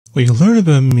What you'll learn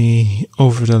about me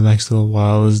over the next little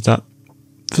while is that,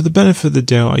 for the benefit of the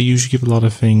doubt, I usually give a lot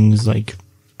of things like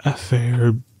a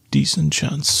fair, decent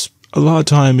chance. A lot of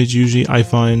time it's usually I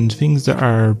find things that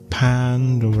are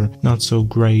panned or not so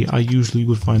great. I usually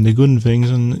would find the good in things,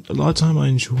 and a lot of time I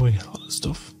enjoy a lot of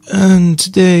stuff. And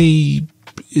today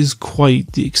is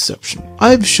quite the exception.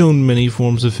 I've shown many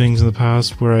forms of things in the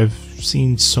past where I've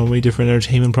seen so many different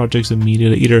entertainment projects and media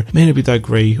that either may not be that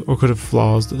great or could have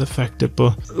flaws that affect it,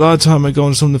 but a lot of time I go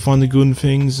into something to find the good in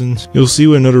things, and you'll see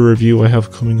with another review I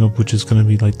have coming up which is going to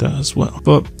be like that as well.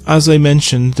 But as I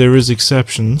mentioned, there is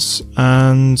exceptions,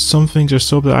 and some things are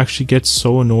so that I actually get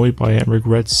so annoyed by it and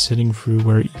regret sitting through,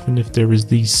 where even if there is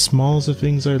the smallest of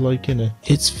things I like in it,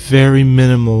 it's very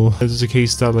minimal. It's a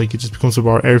case that like it just becomes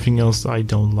about everything else that I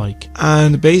don't like.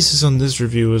 And the basis on this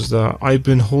review is that I've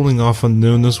been holding off on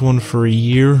doing this one for a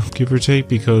year, give or take,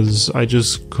 because I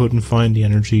just couldn't find the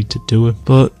energy to do it.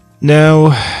 But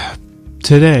now,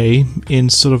 today, in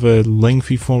sort of a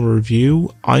lengthy form of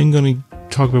review, I'm going to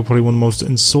talk about probably one of the most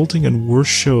insulting and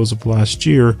worst shows of last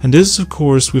year, and this is of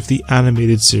course with the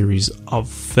animated series of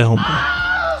Velma.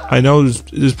 I know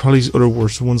there's probably other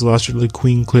worse ones last year, like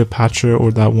Queen Cleopatra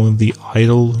or that one, The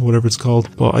Idol, whatever it's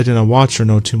called, but I didn't watch or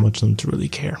know too much of them to really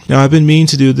care. Now, I've been meaning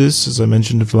to do this, as I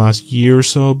mentioned, for the last year or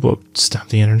so, but just have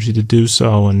the energy to do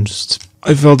so, and just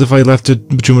I felt if I left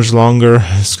it too much longer,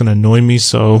 it's going to annoy me,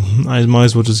 so I might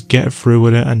as well just get through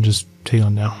with it and just take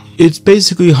on now. It's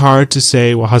basically hard to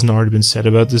say what hasn't already been said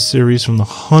about this series, from the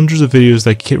hundreds of videos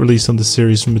that get released on the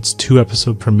series from its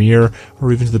 2-episode premiere,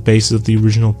 or even to the basis of the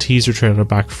original teaser trailer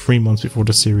back 3 months before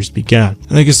the series began.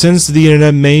 And I can sense that the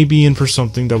internet may be in for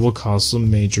something that will cause some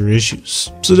major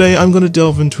issues. So today I'm going to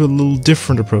delve into a little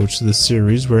different approach to this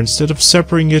series, where instead of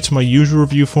separating it to my usual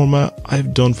review format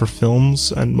I've done for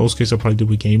films, and in most cases I'll probably do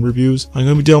with game reviews, I'm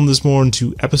going to be delving this more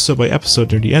into episode by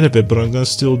episode near the end of it, but I'm going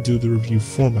to still do the review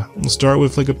format. We'll start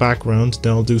with like a background,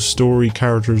 then I'll do story,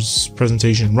 characters,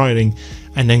 presentation, writing,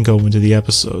 and then go into the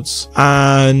episodes.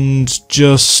 And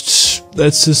just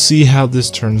let's just see how this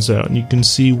turns out, and you can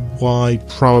see why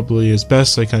probably as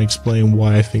best I can explain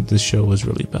why I think this show is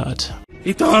really bad.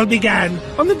 It all began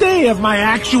on the day of my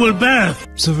actual birth.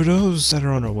 So for those that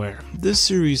are unaware, this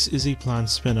series is a planned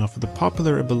spin-off of the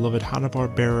popular and beloved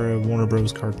Hanna-Barbera Warner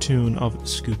Bros. Cartoon of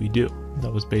Scooby-Doo.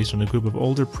 That was based on a group of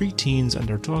older preteens and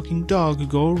their talking dog who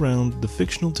go around the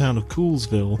fictional town of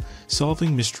Coolsville,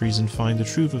 solving mysteries and find the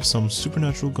truth of some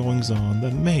supernatural goings-on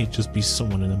that may just be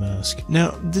someone in a mask.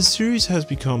 Now, this series has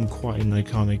become quite an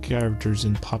iconic characters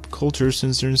in pop culture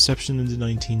since their inception in the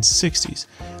 1960s,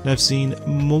 and I've seen a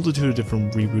multitude of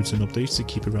different reboots and updates to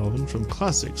keep it relevant, from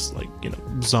classics like,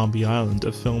 Zombie Island,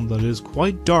 a film that is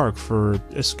quite dark for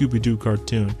a Scooby-Doo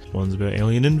cartoon. One's about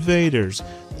alien invaders.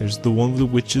 There's the one with the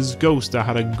witch's ghost that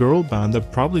had a girl band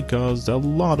that probably caused a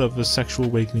lot of a sexual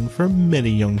awakening for many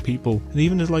young people. And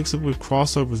even the likes of with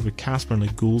crossovers with Casper and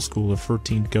like Ghoul School or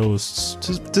 13 Ghosts,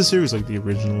 to series like the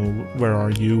original Where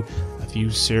Are You?, a few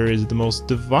series of the most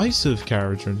divisive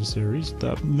character in the series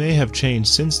that may have changed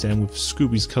since then with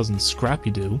Scooby's cousin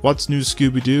Scrappy-Doo. What's New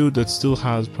Scooby-Doo that still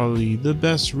has probably the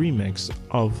best remix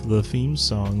of the theme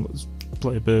song. Let's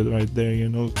play a bit right there,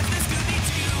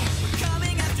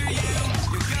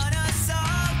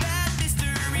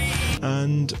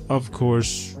 And of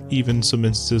course, even some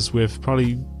instances with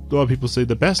probably a lot of people say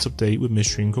the best update with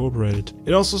Mystery Incorporated.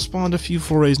 It also spawned a few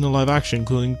forays into live action,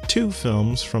 including 2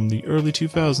 films from the early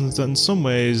 2000s that in some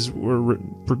ways were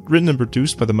written and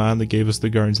produced by the man that gave us the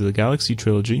Guardians of the Galaxy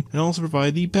trilogy, and also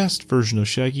provide the best version of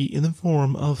Shaggy in the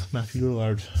form of Matthew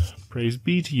Lillard. Praise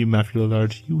be to you, Matthew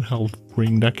Lillard, you helped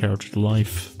bring that character to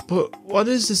life. But what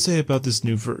is to say about this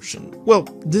new version? Well,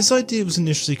 this idea was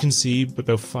initially conceived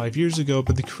about 5 years ago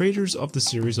by the creators of the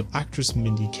series of actress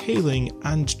Mindy Kaling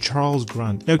and Charles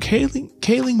Grant. Now,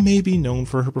 Kaling may be known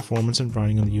for her performance and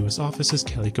writing on The US Office as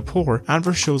Kelly Kapoor, and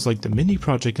for shows like The Mindy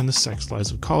Project and The Sex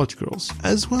Lives of College Girls,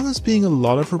 as well as being a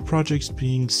lot of her projects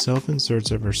being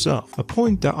self-inserts of herself, a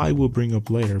point that I will bring up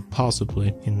later,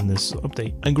 possibly, in this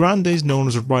update. And Grant is known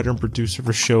as a writer and producer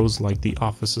for shows like The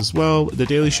Office as well, The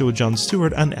Daily Show with Jon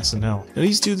Stewart, and SNL. Now,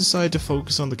 these two decided to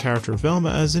focus on the character of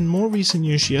Velma, as in more recent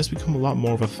years she has become a lot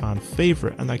more of a fan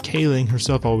favourite, and that Kaling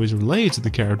herself always related to the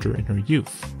character in her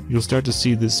youth. You'll start to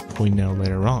see this point now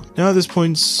later on. Now at this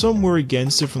point, some were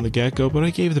against it from the get-go, but I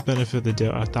gave the benefit of the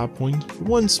doubt at that point.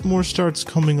 Once more starts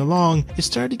coming along, it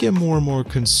started to get more and more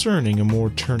concerning and more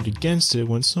turned against it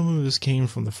when some of this came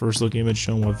from the first look image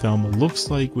showing what Velma looks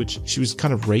like, which she was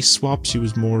kind of race swapped, she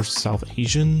was more South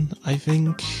Asian, I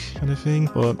think, kind of thing.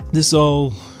 But this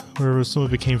all where some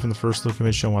of it came from the first look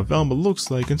image showing what Velma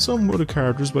looks like and some other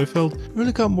characters, but I felt it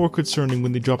really got more concerning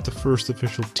when they dropped the first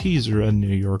official teaser at New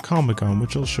York Comic Con,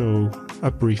 which I'll show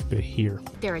a brief bit here.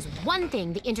 There is one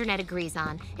thing the internet agrees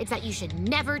on. It's that you should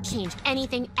never change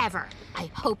anything ever. I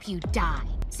hope you die.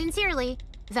 Sincerely,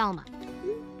 Velma.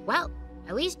 Well,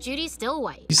 at least Judy's still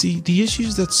white. You see, the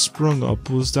issues that sprung up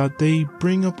was that they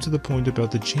bring up to the point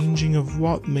about the changing of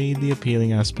what made the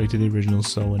appealing aspect of the original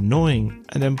so annoying,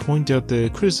 and then point out the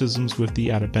criticisms with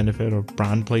the added benefit of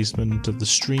brand placement of the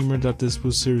streamer that this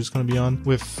was series going to be on,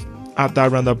 with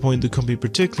around that point, the company in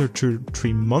particular,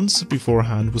 3 months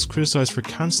beforehand, was criticized for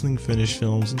cancelling finished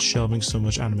films and shelving so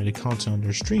much animated content on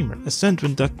their streamer. A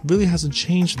sentiment that really hasn't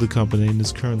changed the company and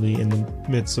is currently in the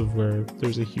midst of where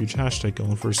there's a huge hashtag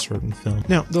going for a certain film.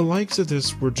 Now, the likes of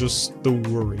this were just the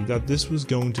worry that this was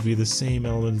going to be the same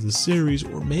element of the series,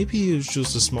 or maybe it was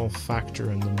just a small factor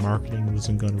and the marketing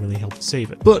wasn't going to really help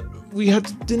save it. But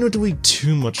didn't have to wait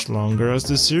too much longer, as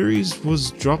the series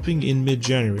was dropping in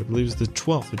mid-January. I believe it was the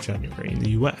 12th of January in the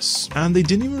US, and they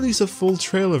didn't release a full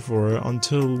trailer for it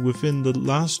until within the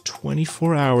last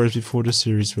 24 hours before the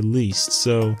series released,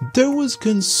 so there was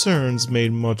concerns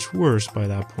made much worse by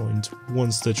that point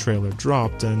once the trailer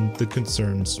dropped, and the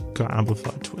concerns got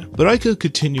amplified to it. But I could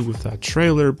continue with that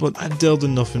trailer, but I delved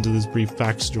enough into this brief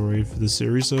backstory for the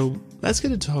series, so let's get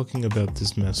to talking about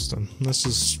this mess then. Let's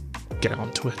just get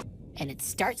on to it. And it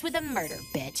starts with a murder,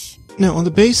 bitch. Now, on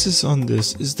the basis on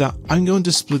this is that I'm going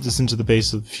to split this into the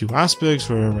base of a few aspects,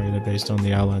 where I'm going to based on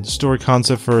the outline of the story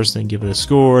concept first, then give it a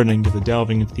score, and then give it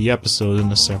delving into the episode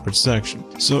in a separate section.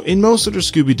 So, in most of their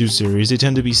Scooby-Doo series, they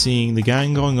tend to be seeing the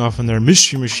gang going off in their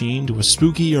mystery machine to a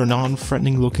spooky or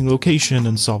non-threatening looking location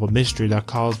and solve a mystery that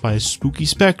caused by a spooky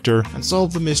specter and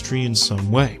solve the mystery in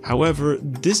some way. However,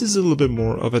 this is a little bit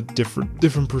more of a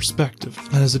different perspective,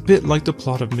 and is a bit like the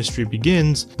plot of Mystery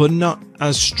Begins, but not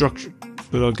as structured.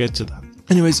 But I'll get to that.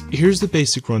 Anyways, here's the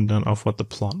basic rundown of what the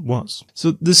plot was.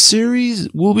 So the series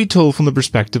will be told from the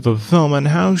perspective of Velma and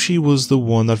how she was the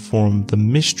one that formed the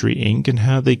Mystery Inc. and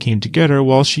how they came together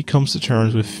while she comes to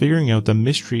terms with figuring out the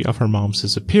mystery of her mom's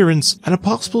disappearance and a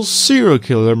possible serial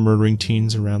killer murdering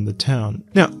teens around the town.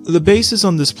 Now, the basis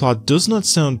on this plot does not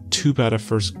sound too bad at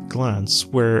first glance,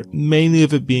 where mainly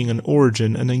of it being an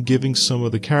origin and then giving some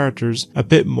of the characters a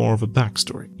bit more of a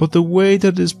backstory. But the way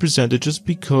that it is presented just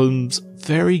becomes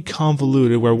very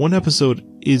convoluted, where one episode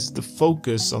is the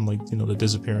focus on, like, you know, the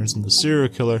disappearance and the serial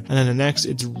killer, and then the next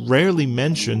it's rarely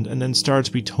mentioned and then starts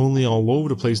to be totally all over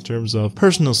the place in terms of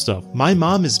personal stuff. My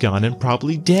mom is gone and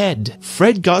probably dead.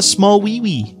 Fred got small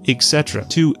wee-wee, etc.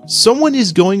 To someone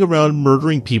is going around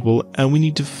murdering people and we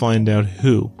need to find out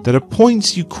who. That at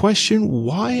points you question,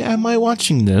 why am I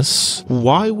watching this?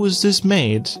 Why was this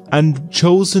made and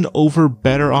chosen over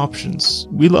better options?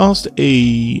 We lost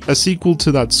a sequel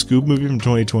to that Scoob movie from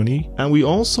 2020, and we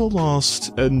also lost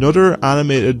another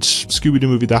animated Scooby-Doo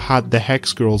movie that had the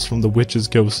Hex Girls from The Witch's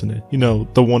Ghost in it. You know,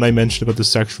 the one I mentioned about the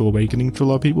sexual awakening to a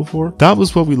lot of people for. That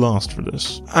was what we lost for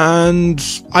this. And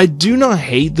I do not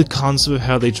hate the concept of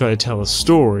how they try to tell a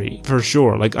story, for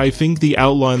sure. Like, I think the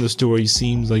outline of the story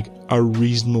seems like a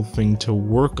reasonable thing to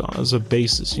work on as a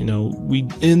basis. You know,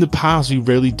 in the past we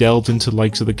rarely delved into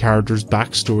likes of the characters'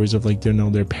 backstories of, like,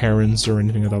 their parents or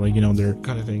anything like that, like, you know, their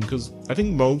kind of thing. Because I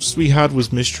think most we had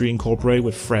was Mystery Incorporated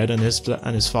with Fred and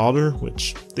his father,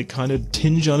 which they kind of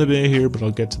tinge on a bit here, but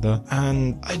I'll get to that.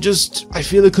 And I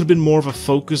feel it could have been more of a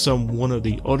focus on one or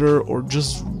the other, or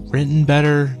just written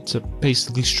better to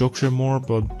basically structure more.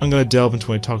 But I'm going to delve into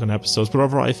my talking episodes. But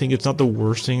overall, I think it's not the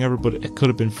worst thing ever, but it could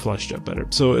have been fleshed out better.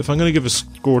 So if I'm going to give a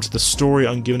score to the story,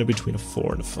 I'm giving it between a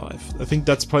 4 and a 5. I think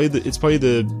that's probably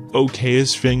the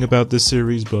okayest thing about this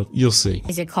series, but you'll see.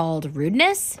 Is it called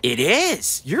rudeness? It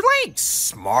is. You're like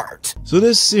smart. So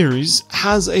this series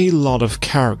has a lot of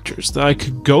characters that I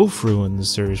could go through in the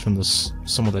series, from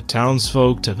some of the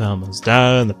townsfolk to Velma's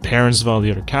dad and the parents of all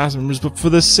the other cast members, but for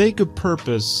the sake of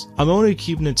purpose, I'm only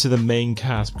keeping it to the main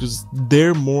cast because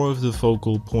they're more of the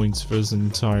focal points for this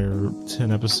entire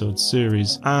 10 episode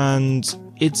series. And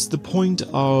it's the point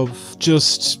of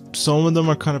just, some of them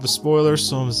are kind of a spoiler,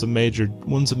 one's a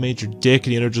major dick,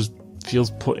 and the other just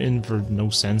feels put in for no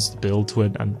sense to build to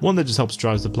it, and one that just helps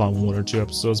drive the plot in 1 or 2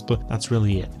 episodes, but that's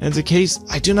really it. And in the case,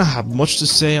 I do not have much to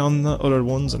say on the other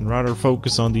ones and rather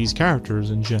focus on these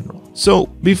characters in general. So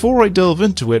before I delve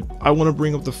into it, I want to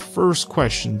bring up the first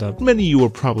question that many of you are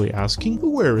probably asking: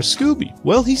 where is Scooby?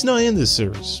 Well, he's not in this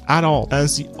series at all, and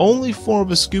it's the only form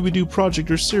of a Scooby-Doo project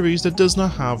or series that does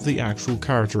not have the actual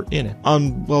character in it.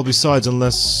 Well, besides,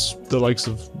 unless the likes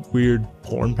of weird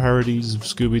porn parodies of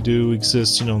Scooby-Doo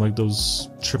exist, you know, like those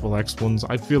XXX ones.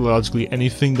 I feel logically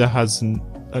anything that has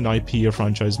an IP or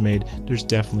franchise made, there's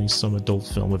definitely some adult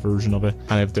film version of it.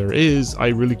 And if there is, I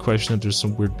really question if there's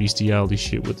some weird bestiality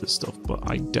shit with this stuff, but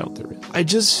I doubt there is. I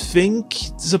just think,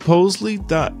 supposedly,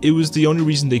 that it was the only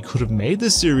reason they could have made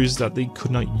this series, that they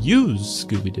could not use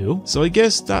Scooby-Doo. So I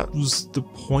guess that was the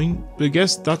point. I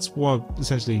guess that's what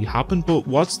essentially happened, but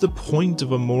what's the point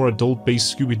of a more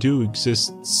adult-based Scooby-Doo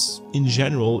exists in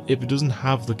general if it doesn't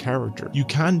have the character? You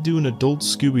can do an adult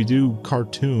Scooby-Doo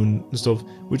cartoon and stuff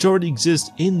which already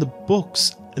exists in the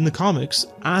books, in the comics,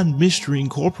 and Mystery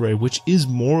Incorporated, which is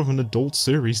more of an adult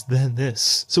series than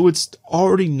this. So it's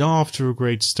already not off to a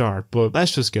great start, but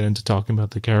let's just get into talking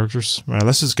about the characters. Right,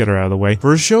 let's just get her out of the way.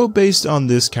 For a show based on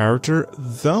this character,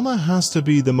 Velma has to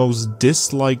be the most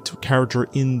disliked character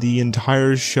in the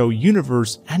entire show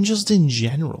universe, and just in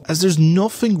general, as there's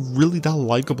nothing really that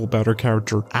likable about her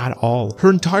character at all. Her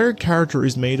entire character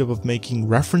is made up of making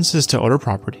references to other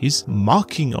properties,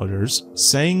 mocking others,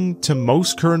 saying to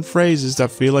most current phrases that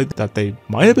feel like that they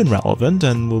might have been relevant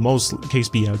and will most case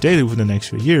be outdated within the next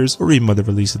few years, or even by the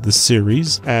release of this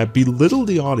series, belittle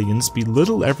the audience,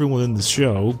 belittle everyone in the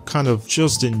show, kind of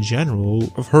just in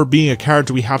general, of her being a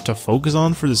character we have to focus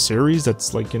on for the series,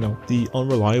 that's like, you know, the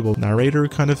unreliable narrator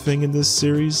kind of thing in this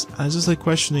series. And it's just like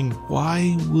questioning,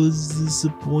 why was this a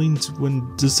point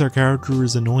when this our character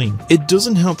is annoying? It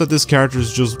doesn't help that this character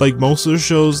is just, like most of the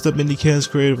shows that Mindy Kaling has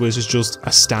created, which is just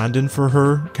a stand-in for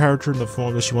her character in the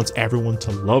form that she wants everyone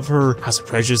to love her, has a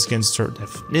prejudice against certain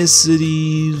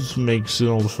ethnicities, makes it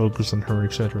all the focus on her,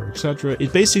 etc, etc.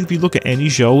 It basically, if you look at any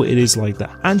show, it is like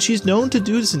that. And she's known to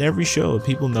do this in every show.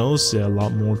 People notice a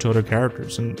lot more to other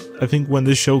characters, and I think when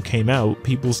this show came out,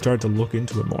 people started to look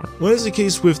into it more. What is the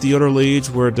case with the other leads,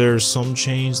 where there's some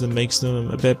change that makes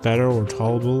them a bit better or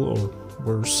tolerable or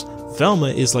worse? Velma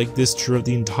is like this throughout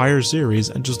the entire series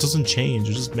and just doesn't change.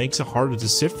 It just makes it harder to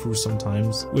sift through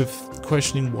sometimes, with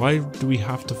questioning, why do we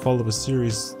have to follow a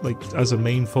series like as a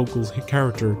main focal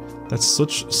character that's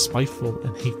such spiteful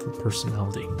and hateful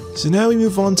personality? So now we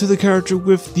move on to the character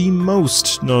with the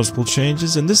most noticeable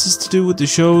changes, and this is to do with the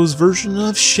show's version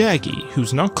of Shaggy,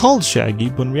 who's not called Shaggy,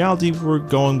 but in reality we're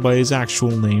going by his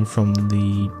actual name from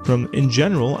in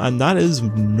general, and that is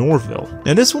Norville.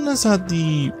 Now this one has had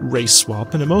the race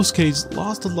swap, and in most cases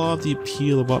lost a lot of the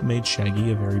appeal of what made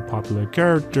Shaggy a very popular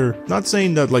character. Not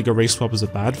saying that like a race swap is a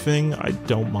bad thing, I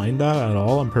don't mind that at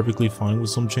all, I'm perfectly fine with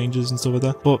some changes and stuff like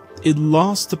that, but it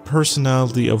lost the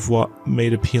personality of what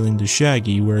made appealing to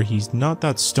Shaggy, where he's not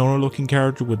that stoner looking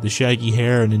character with the shaggy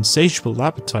hair and insatiable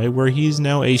appetite, where he's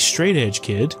now a straight edge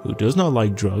kid who does not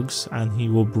like drugs, and he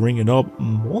will bring it up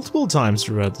multiple times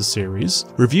throughout the series,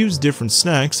 reviews different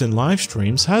snacks and live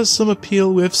streams, has some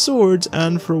appeal with swords,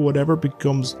 and for whatever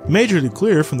becomes majorly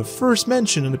clear from the first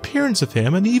mention and appearance of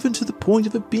him, and even to the point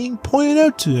of it being pointed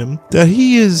out to him, that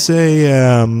he is a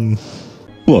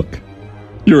Look,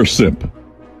 you're a simp.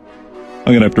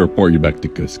 I'm gonna have to report you back to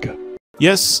Cusco.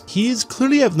 Yes, he is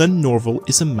clearly evident Norville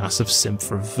is a massive simp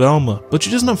for Velma, but she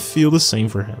does not feel the same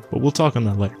for him, but we'll talk on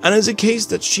that later. And it's a case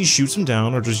that she shoots him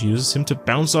down or just uses him to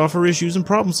bounce off her issues and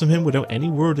problems from him without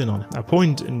any word in on it. A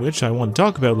point in which I want to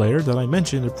talk about later that I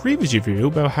mentioned in a previous review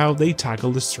about how they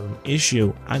tackled a certain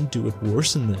issue and do it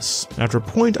worse than this. After a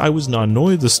point I was not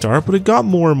annoyed at the start, but it got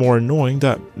more and more annoying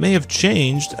that may have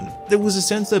changed, and there was a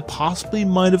sense that possibly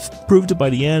might have proved it by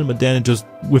the end, but then it just,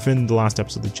 within the last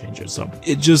episode, they changed it. So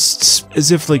it just,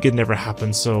 as if like it never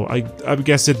happened, so I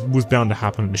guess it was bound to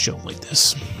happen in a show like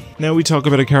this. Now we talk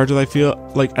about a character that I feel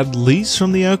like, at least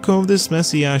from the outcome of this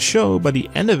messy ass show, by the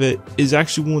end of it, is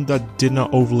actually one that did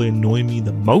not overly annoy me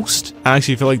the most. I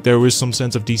actually feel like there was some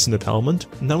sense of decent development,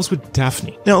 and that was with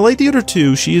Daphne. Now, like the other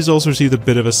two, she has also received a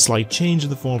bit of a slight change in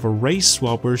the form of a race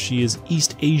swap, where she is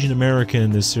East Asian American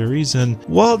in this series, and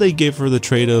while they gave her the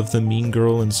trait of the mean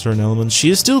girl in certain elements,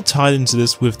 she is still tied into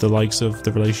this with the likes of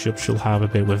the relationship she'll have a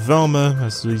bit with Velma,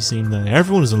 as we've seen that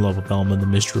everyone is in love with Velma in the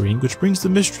mystery ring, which brings the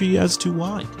mystery as to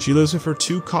why. She lives with her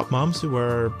two cop moms who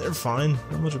they're fine,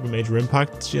 not much of a major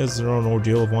impact. She has her own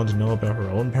ordeal of wanting to know about her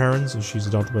own parents, so she's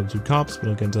adopted by the two cops, but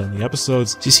we'll get into that in the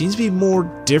episodes. She seems to be more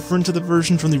different to the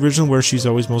version from the original, where she's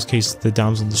always most cases the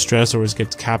damsel in distress, always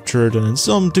gets captured, and in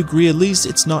some degree at least,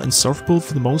 it's not insufferable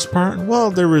for the most part. And while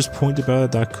there is point about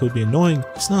it that could be annoying,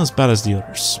 it's not as bad as the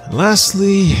others. And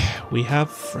lastly, we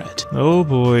have Fred. Oh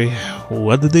boy,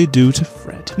 what did they do to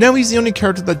Fred? Now he's the only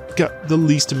character that got the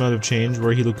least amount of change,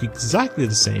 where he looked exactly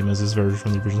the same as his version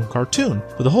from the original cartoon,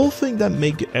 but the whole thing that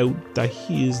make it out that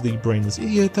he is the brainless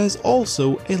idiot that is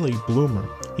also a late bloomer.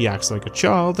 He acts like a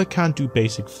child that can't do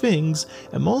basic things,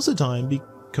 and most of the time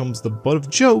becomes the butt of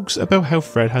jokes about how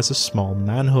Fred has a small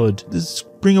manhood. This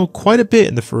brings out quite a bit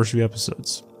in the first few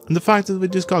episodes. And the fact that we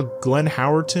just got Glenn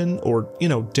Howerton or, you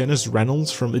know, Dennis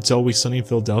Reynolds from It's Always Sunny in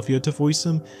Philadelphia to voice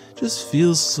him just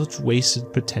feels such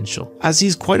wasted potential. As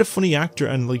he's quite a funny actor,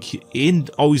 and like in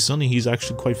Always Sunny, he's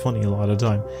actually quite funny a lot of the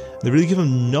time. They really give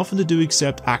him nothing to do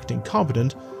except acting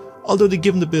competent, although they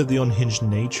give him a bit of the unhinged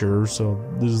nature, so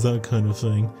there's that kind of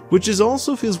thing. Which is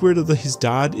also feels weird that his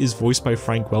dad is voiced by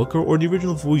Frank Welker, or the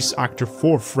original voice actor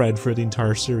for Fred for the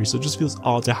entire series, so it just feels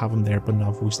odd to have him there but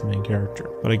not voice the main character.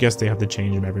 But I guess they have to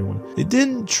change him, everyone. They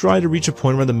didn't try to reach a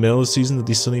point around the middle of the season that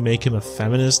they suddenly make him a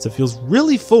feminist that feels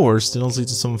really forced and also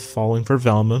leads to some falling for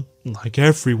Velma, like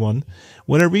everyone.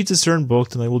 When I read a certain book,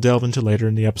 then I will delve into later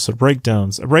in the episode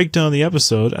breakdowns. A breakdown of the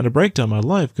episode and a breakdown of my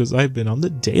life, because I've been on the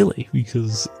daily,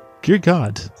 because dear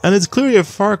God. And it's clearly a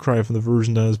far cry from the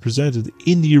version that is presented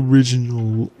in the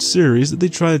original series, that they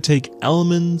try to take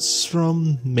elements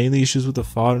from, mainly issues with the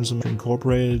father and some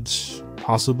incorporated,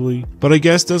 possibly. But I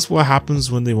guess that's what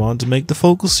happens when they want to make the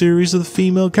focal series of the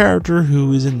female character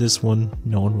who is in this one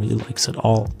no one really likes at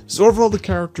all. So overall, the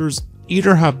characters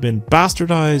either have been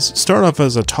bastardized, start off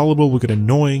as a tolerable but get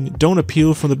annoying, don't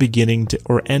appeal from the beginning,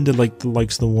 or ended like the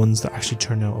likes of the ones that actually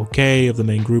turn out okay of the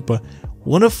main group. But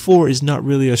 1 of 4 is not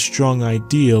really a strong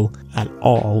ideal at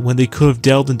all, when they could have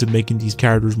delved into making these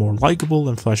characters more likable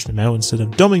and fleshing them out instead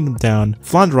of dumbing them down,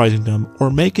 flanderizing them,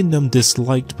 or making them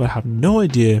disliked but have no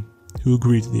idea who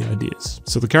agreed to the ideas.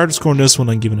 So the character score on this one,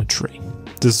 I'm giving a 3.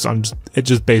 It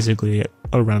just basically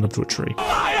I'll round up to a 3.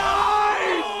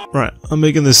 Right, I'm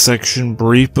making this section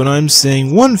brief, but I'm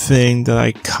saying one thing that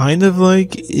I kind of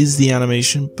like is the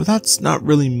animation, but that's not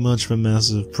really much of a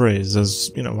massive praise,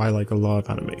 as, you know, I like a lot of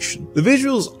animation. The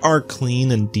visuals are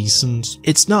clean and decent.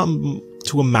 It's not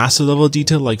to a massive level of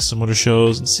detail like some other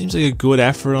shows. It seems like a good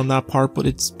effort on that part, but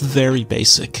it's very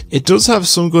basic. It does have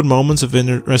some good moments of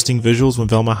interesting visuals when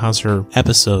Velma has her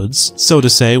episodes, so to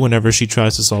say, whenever she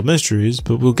tries to solve mysteries,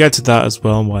 but we'll get to that as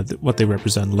well and what they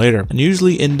represent later. And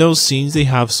usually in those scenes they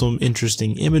have some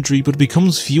interesting imagery, but it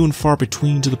becomes few and far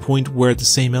between to the point where the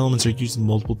same elements are used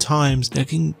multiple times that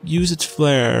can use its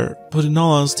flair. But in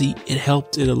all honesty, it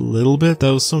helped it a little bit.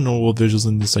 There was some notable visuals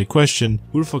in this I question,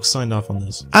 who the fuck signed off on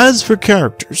this? As for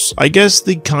characters, I guess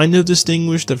they kind of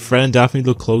distinguish that Fred and Daphne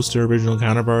look close to their original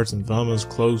counterparts, and Velma's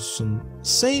close, and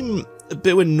same a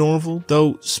bit with Norval,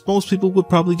 though most people would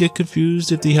probably get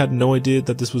confused if they had no idea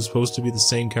that this was supposed to be the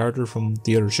same character from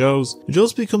the other shows. It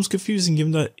just becomes confusing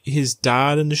given that his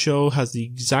dad in the show has the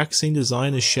exact same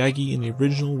design as Shaggy in the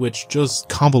original, which just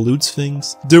convolutes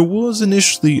things. There was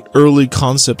initially early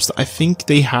concepts that I think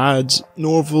they had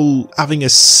Norval having a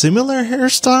similar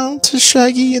hairstyle to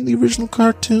Shaggy in the original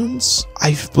cartoons,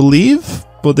 I believe,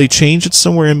 but they changed it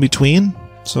somewhere in between,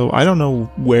 so I don't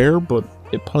know where, but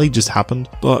it probably just happened.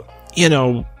 But you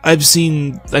know, I've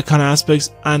seen that kind of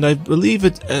aspects, and I believe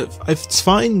it's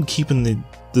fine keeping the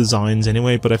designs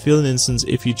anyway, but I feel in instance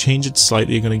if you change it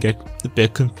slightly you're going to get a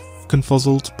bit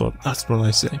confuzzled, but that's what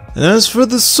I say. And as for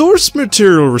the source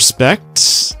material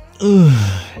respect,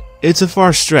 it's a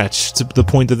far stretch to the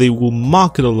point that they will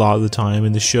mock it a lot of the time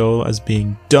in the show as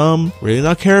being dumb, really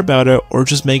not care about it, or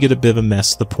just make it a bit of a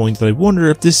mess to the point that I wonder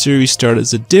if this series started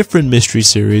as a different mystery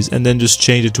series and then just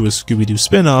changed it to a Scooby-Doo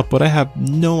spin-off, but I have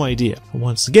no idea.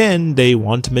 Once again, they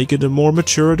want to make it a more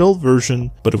mature adult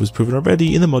version, but it was proven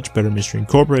already in the much better Mystery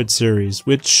Incorporated series,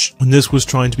 which, when this was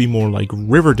trying to be more like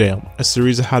Riverdale, a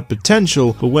series that had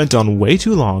potential but went on way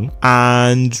too long,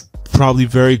 and probably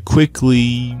very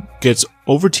quickly gets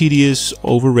over tedious,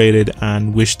 overrated,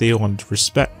 and wish they wanted to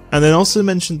respect. And then also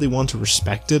mentioned they want to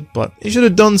respect it, but they should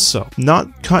have done so,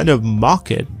 not kind of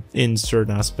mock it in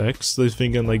certain aspects. They're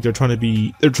thinking like they're trying to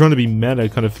be meta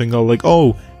kind of thing, like,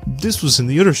 oh, this was in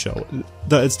the other show.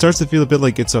 That it starts to feel a bit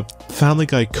like it's a Family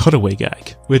Guy cutaway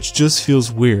gag, which just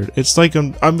feels weird. It's like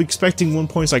I'm expecting one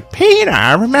point it's like, Peter,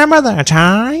 remember that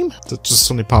time? That just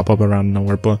suddenly pop up around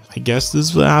nowhere, but I guess this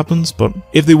is what happens. But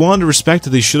if they wanted to respect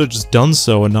it, they should have just done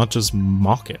so and not just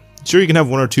mock it. Sure, you can have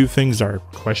 1 or 2 things that are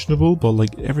questionable, but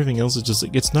like everything else is just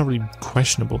like, it's not really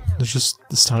questionable. It's just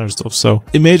the standard stuff. So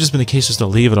it may have just been a case just to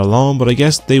leave it alone, but I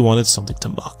guess they wanted something to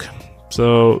mock.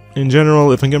 So in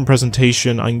general, if I'm giving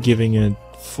presentation, I'm giving it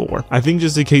 4. I think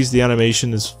just in case the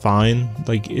animation is fine,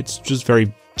 like it's just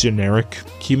very generic.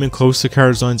 Keeping close to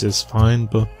character designs is fine,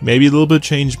 but maybe a little bit of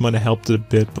change might have helped it a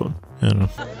bit, but I don't know.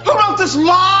 Who wrote this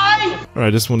lie?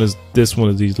 Alright, this one is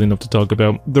easily enough to talk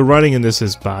about. The writing in this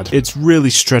is bad. It's really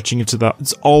stretching into that.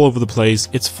 It's all over the place.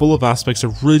 It's full of aspects that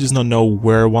really does not know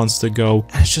where it wants to go,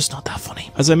 and it's just not that funny.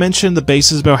 As I mentioned, the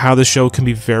basis about how the show can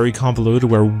be very convoluted,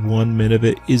 where 1 minute of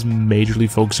it is majorly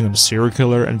focusing on a serial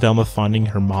killer and Velma finding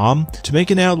her mom, to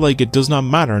make it out like it does not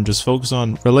matter and just focus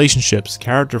on relationships,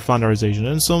 character flanderization, and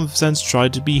in some sense try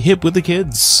to be hip with the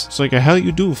kids. It's like a how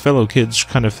you do fellow kids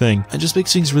kind of thing, and just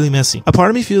makes things really messy. A part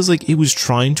of me feels like it was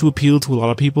trying to appeal to a lot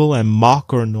of people and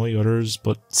mock or annoy others,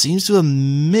 but seems to have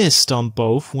missed on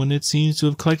both when it seems to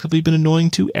have collectively been annoying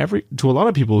to a lot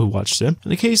of people who watched it. In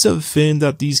the case of Finn,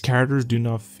 that these characters do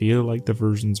not feel like the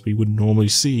versions we would normally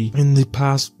see in the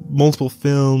past multiple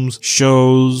films,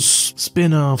 shows,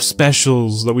 spin-off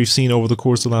specials that we've seen over the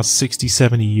course of the last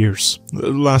 60-70 years. The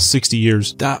last 60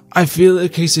 years. That I feel the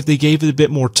case if they gave it a bit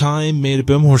more time, made it a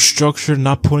bit more structured,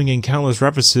 not putting in countless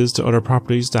references to other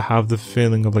properties to have the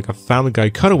feeling of like a Family Guy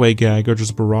cutaway gag or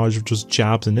just a barrage of just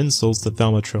jabs and insults that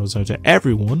Velma throws out to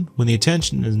everyone when the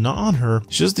attention is not on her.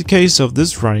 It's just the case of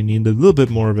this writing needed a little bit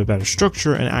more of a better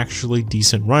structure and actually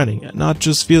decent writing, and not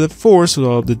just feel it forced with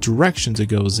all the directions it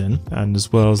goes in, and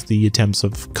as well as the attempts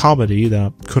of comedy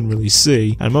that couldn't really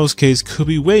see, and in most cases could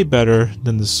be way better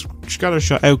than the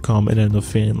scattershot outcome it ended up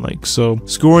feeling like. So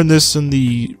scoring this in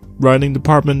the writing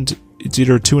department, it's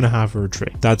either a 2.5 or a 3.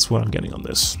 That's what I'm getting on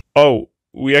this. Oh,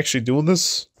 we actually doing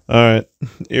this? Alright,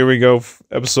 here we go.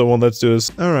 Episode 1, let's do this.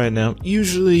 Alright now,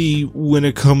 usually when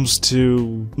it comes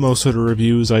to most of the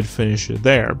reviews, I'd finish it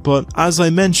there. But as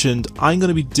I mentioned, I'm going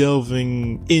to be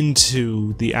delving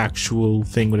into the actual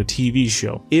thing with a TV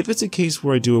show. If it's a case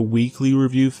where I do a weekly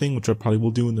review thing, which I probably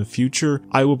will do in the future,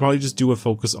 I will probably just do a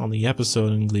focus on the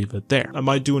episode and leave it there. I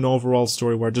might do an overall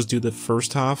story where I just do the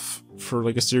first half for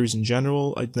like a series in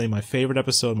general. I'd name my favorite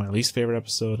episode, my least favorite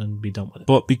episode, and be done with it.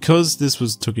 But because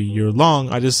this took a year long,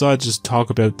 I decided to just talk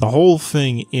about the whole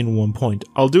thing in one point.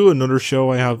 I'll do another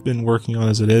show I have been working on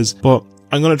as it is, but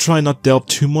I'm going to try not delve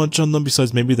too much on them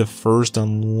besides maybe the first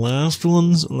and last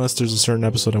ones, unless there's a certain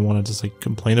episode I want to just like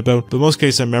complain about. But in most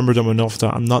cases I remember them enough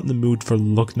that I'm not in the mood for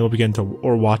looking up again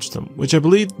or watch them, which I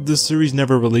believe the series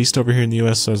never released over here in the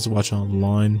US, so I just watch it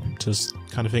online, just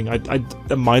kind of thing.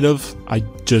 I might have, I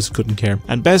just couldn't care.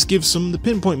 And best give some of the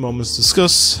pinpoint moments to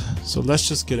discuss, so let's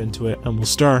just get into it, and we'll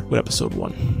start with episode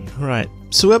 1. Right.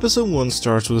 So episode 1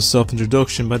 starts with a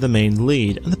self-introduction by the main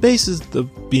lead, and the basis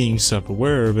of being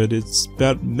self-aware of it, it's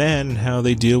about men and how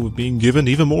they deal with being given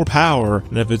even more power,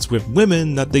 and if it's with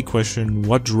women, that they question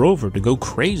what drove her to go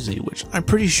crazy, which I'm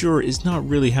pretty sure is not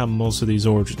really how most of these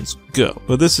origins go.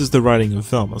 But this is the writing of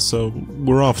Velma, so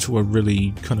we're off to a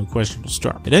really kind of questionable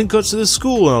start. It then cuts to the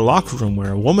school in a locker room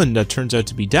where a woman that turns out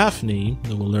to be Daphne,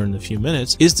 that we'll learn in a few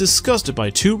minutes, is disgusted by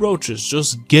 2 roaches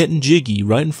just getting jiggy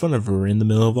right in front of her in the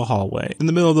middle of the hallway. In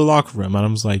the middle of the locker room, and I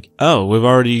was like, oh, we've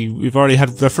already had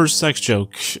the first sex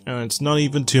joke, and it's not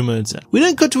even 2 minutes in. We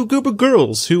then cut to a group of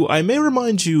girls who I may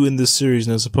remind you in this series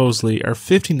now supposedly are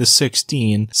 15 to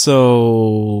 16,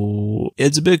 so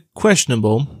it's a bit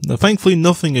questionable. Now, thankfully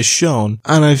nothing is shown,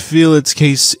 and I feel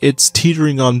it's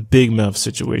teetering on Big Mouth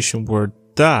situation where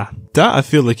that I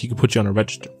feel like you could put you on a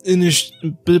register.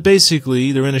 But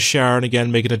basically, they're in a shower and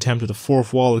again make an attempt at a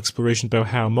fourth wall exploration about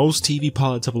how most TV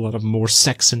pilots have a lot of more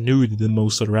sex and nudity than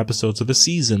most other episodes of a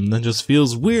season, and just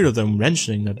feels weird of them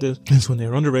mentioning that this is when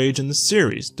they're underage in the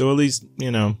series. Though at least,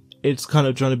 you know, it's kind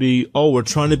of trying to be, oh, we're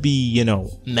trying to be, you know,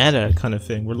 meta kind of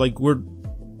thing. We're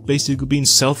basically being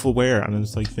self-aware, and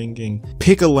it's like thinking,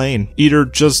 pick a lane. Either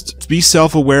just be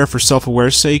self-aware for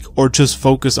self-aware's sake, or just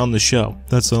focus on the show.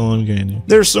 That's all I'm getting here.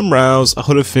 There's some rows, a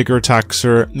hooded figure attacks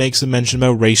her, makes a mention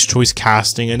about race choice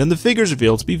casting, and then the figure's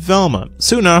revealed to be Velma.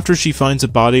 Soon after, she finds a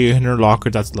body in her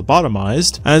locker that's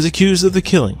lobotomized, and is accused of the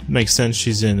killing. Makes sense,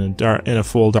 she's in a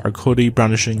full dark hoodie,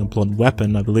 brandishing a blunt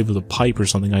weapon, I believe it was a pipe or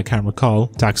something, I can't recall.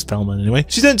 Attacks Velma anyway.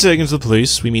 She's then taken to the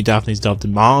police. We meet Daphne's adopted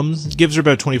mom. It gives her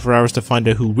about 24 hours to find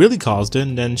out who really caused it,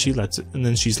 and then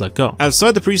she's let go.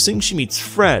 Outside the precinct, she meets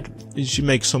Fred. He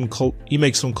makes some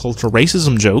cultural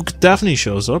racism joke. Daphne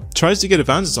shows up, tries to get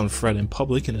advances on Fred in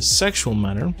public in a sexual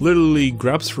manner, literally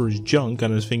grabs for his junk,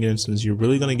 and his finger instance, you're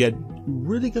really gonna get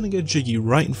jiggy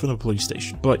right in front of the police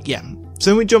station. But yeah. So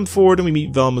then we jump forward and we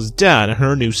meet Velma's dad and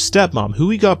her new stepmom,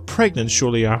 who got pregnant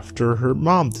shortly after her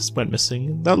mom just went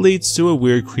missing. That leads to a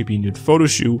weird, creepy nude photo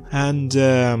shoot and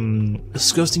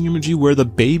disgusting imagery where the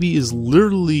baby is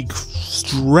literally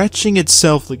stretching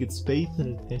itself like its face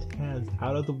and its hands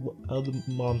out of the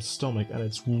mom's stomach, and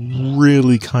it's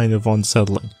really kind of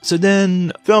unsettling. So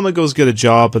then Velma goes get a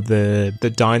job at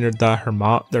the diner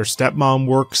that their stepmom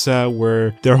works at,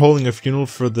 where they're holding a funeral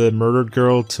for the murdered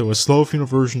girl to a slow funeral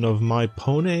version of My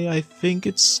Ipone, I think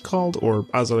it's called, or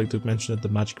as I like to mention it, the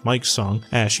Magic Mike song.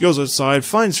 She goes outside,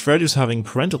 finds Fred who's having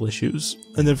parental issues,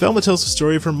 and then Velma tells the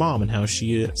story of her mom and how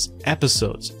she has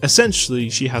episodes. Essentially,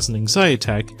 she has an anxiety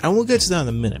attack, and we'll get to that in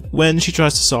a minute, when she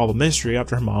tries to solve a mystery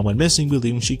after her mom went missing,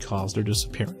 believing she caused her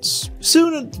disappearance.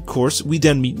 Soon, of course, we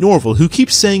then meet Norval, who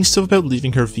keeps saying stuff about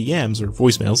leaving her VMs or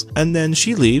voicemails, and then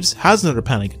she leaves, has another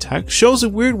panic attack, shows a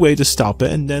weird way to stop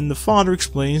it, and then the father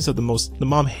explains that the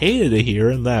mom hated it here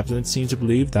and left, and it seems to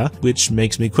believe that, which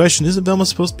makes me question, isn't Velma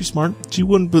supposed to be smart? She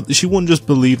wouldn't just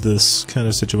believe this kind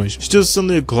of situation. She does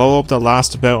suddenly a glow up that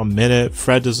lasts about a minute,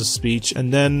 Fred does a speech,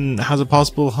 and then has a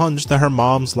possible hunch that her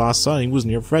mom's last sighting was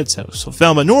near Fred's house, so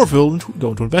Velma and Norval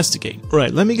go to investigate.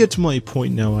 Right, let me get to my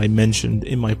point now I mentioned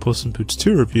in my Puss in Boots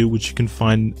 2 review, which you can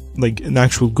find like an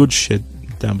actual good shit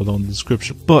down below in the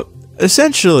description. But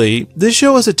essentially, this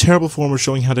show has a terrible form of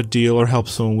showing how to deal or help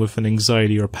someone with an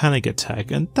anxiety or panic attack,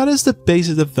 and that is the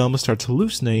basis that Velma starts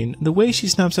hallucinating, and the way she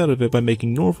snaps out of it by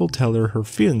making Norval tell her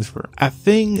feelings for her. A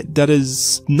thing that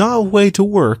is not a way to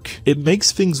work. It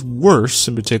makes things worse.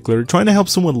 In particular, trying to help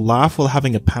someone laugh while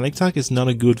having a panic attack is not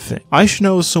a good thing. I should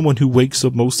know as someone who wakes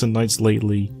up most of the nights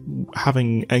lately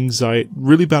having anxiety,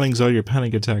 really bad anxiety or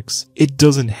panic attacks, it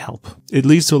doesn't help. It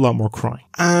leads to a lot more crying.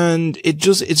 And it's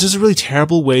just a really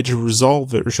terrible way to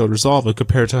resolve it, or show resolve it,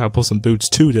 compared to how Puss in Boots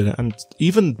 2 did it. And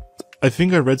even, I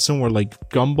think I read somewhere like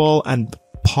Gumball and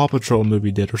Paw Patrol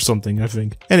movie did or something, I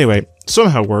think. Anyway,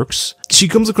 somehow works. She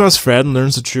comes across Fred and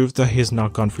learns the truth that he has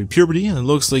not gone through puberty, and it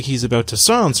looks like he's about to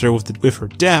silence her with her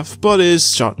death, but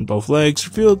is shot in both legs,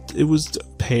 revealed it was to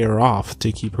pay her off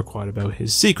to keep her quiet about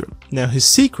his secret. Now, his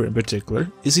secret in particular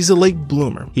is he's a late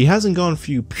bloomer. He hasn't gone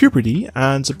through puberty,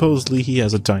 and supposedly he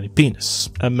has a tiny penis.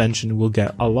 A mention we'll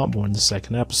get a lot more in the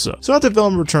second episode. So after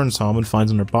Velma returns home and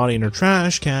finds her body in her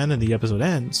trash can and the episode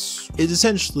ends, it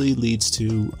essentially leads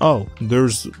to, oh,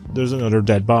 there's another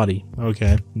dead body.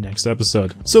 Okay, next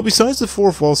episode. So besides the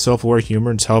fourth wall self-aware humor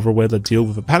and clever way to deal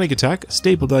with a panic attack, a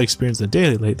staple that I experienced in the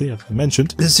daily lately, as I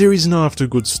mentioned, the series is not off to a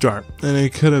good start, and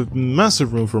it could have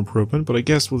massive room for improvement, but I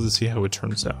guess we'll just see how it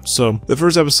turns out. So, the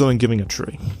first episode I'm giving a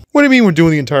 3. What do you mean we're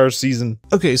doing the entire season?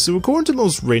 Okay, so according to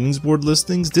most ratings board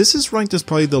listings, this is ranked as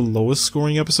probably the lowest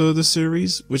scoring episode of the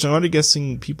series, which I'm already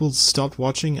guessing people stopped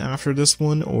watching after this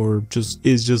one, or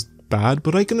is just bad,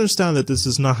 but I can understand that this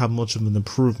does not have much of an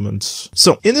improvement.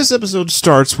 So, in this episode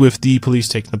starts with the police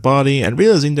taking the body and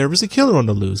realizing there was a killer on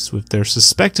the loose, with their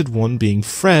suspected one being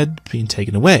Fred being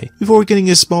taken away, before getting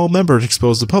a small member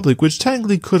exposed to the public, which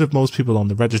technically could have most people on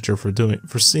the register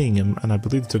for seeing him, and I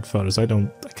believe took photos, I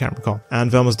can't recall.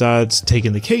 And Velma's dad's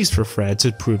taking the case for Fred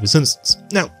to prove his innocence.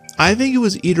 Now, I think it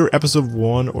was either episode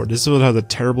 1 or this episode had a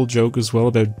terrible joke as well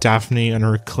about Daphne and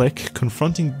her clique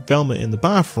confronting Velma in the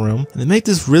bathroom, and they make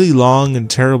this really long and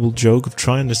terrible joke of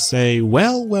trying to say,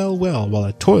 well, while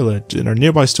a toilet in our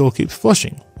nearby stall keeps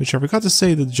flushing, which I forgot to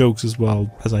say the jokes as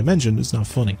well, as I mentioned, is not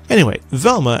funny. Anyway,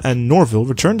 Velma and Norval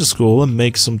return to school and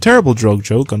make some terrible drug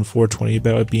joke on 420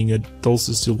 about it being adults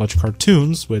who still watch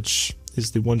cartoons, which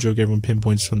is the one joke everyone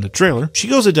pinpoints from the trailer. She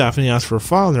goes to Daphne and asks for a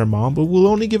file on her mom, but will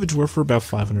only give it to her for about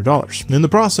 $500. And in the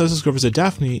process, discovers that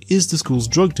Daphne is the school's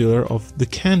drug dealer of the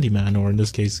Candyman, or in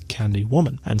this case, Candy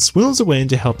Woman, and swindles her way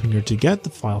into helping her to get the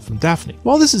file from Daphne.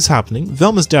 While this is happening,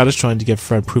 Velma's dad is trying to get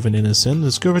Fred proven innocent and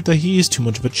discovered that he is too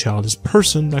much of a childish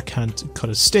person that can't cut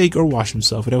a steak or wash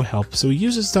himself without help, so he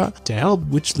uses that to help,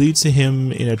 which leads to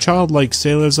him in a childlike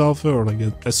sailor's outfit, or like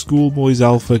a schoolboy's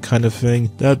outfit kind of thing.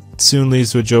 That soon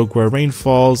leads to a joke where rain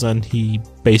falls and he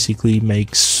basically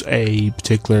makes a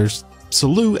particular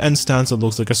salute and stance that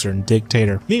looks like a certain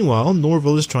dictator. Meanwhile,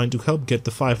 Norval is trying to help get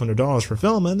the $500 for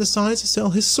Velma and decides to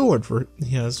sell his sword for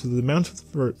the amount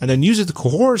and then use it to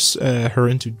coerce her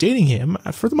into dating him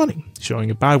for the money, showing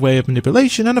a bad way of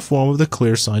manipulation and a form of the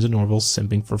clear signs of Norval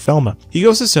simping for Velma. He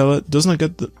goes to sell it, does not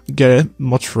get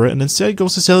much for it, and instead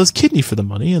goes to sell his kidney for the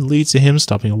money, and leads to him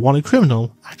stopping a wanted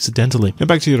criminal accidentally. Now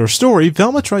back to the other story,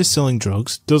 Velma tries selling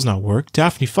drugs, does not work,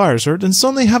 Daphne fires her, then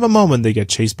suddenly have a moment they get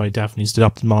chased by Daphne's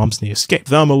adopted moms and they escape.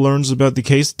 Velma learns about the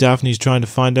case, Daphne's trying to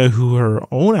find out who her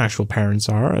own actual parents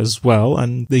are as well,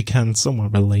 and they can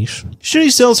somewhat relate. She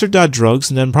sells her dad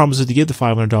drugs and then promises to give the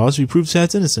 $500 to prove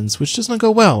Ted's innocence, which does not go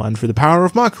well, and for the power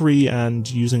of mockery and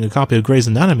using a copy of Grey's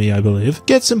Anatomy, I believe,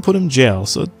 gets him put in jail,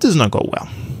 so it does not go well.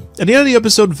 At the end of the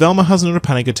episode, Velma has another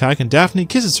panic attack and Daphne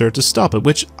kisses her to stop it,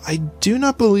 which I do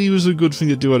not believe is a good thing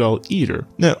to do at all either.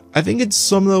 Now, I think it's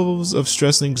some levels of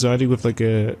stress and anxiety with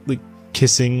like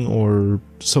kissing or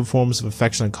some forms of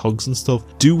affection like hugs and stuff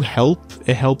do help.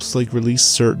 It helps like release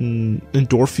certain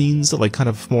endorphins that like kind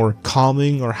of more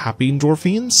calming or happy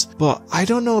endorphins, but I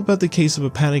don't know about the case of a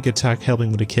panic attack helping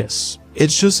with a kiss.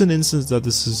 It's just an instance that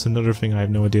this is another thing. I have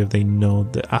no idea if they know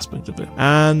the aspect of it.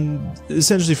 And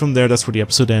essentially from there, that's where the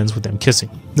episode ends with them kissing.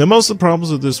 Now, most of the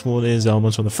problems with this one is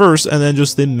elements from the first, and then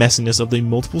just the messiness of the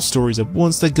multiple stories at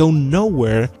once that go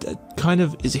nowhere. That kind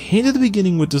of is hinted at the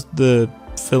beginning with just the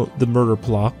murder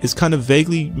plot. It's kind of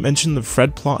vaguely mentioned the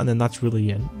Fred plot, and then that's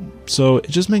really it. So it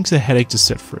just makes a headache to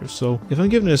sit through. So if I'm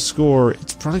giving it a score,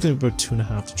 it's probably going to be about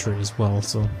 2.5 to 3 as well.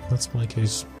 So that's my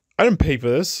case. I didn't pay for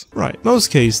this. Right.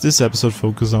 Most case, this episode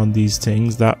focuses on these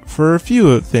things that, for a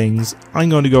few things, I'm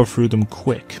going to go through them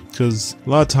quick, because a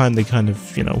lot of time they kind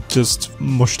of, just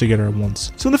mush together at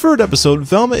once. So in the third episode,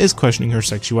 Velma is questioning her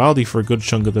sexuality for a good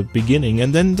chunk of the beginning,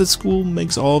 and then the school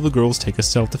makes all the girls take a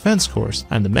self-defense course,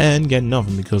 and the men get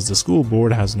nothing because the school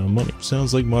board has no money.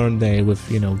 Sounds like modern day with,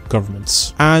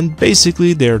 governments. And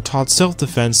basically, they're taught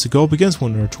self-defense to go up against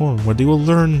one another tournament where they will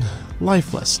learn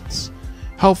life lessons,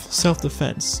 helpful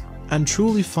self-defense, and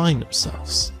truly find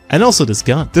themselves. And also this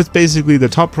gun. That's basically the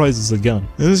top prize is a gun.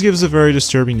 And this gives a very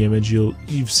disturbing image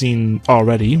you've seen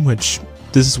already, which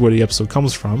this is where the episode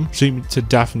comes from. Speaking to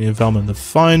Daphne and Velma in the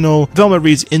final. Velma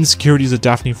reads insecurities of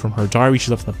Daphne from her diary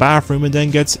she left in the bathroom and then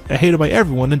gets hated by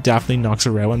everyone, and Daphne knocks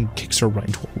her out and kicks her right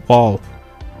into a wall.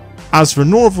 As for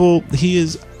Norval, he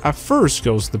at first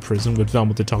goes to the prison with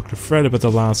Velma to talk to Fred about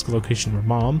the last location of her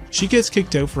mom. She gets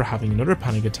kicked out for having another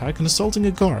panic attack and assaulting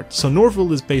a guard, so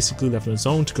Norval is basically left on his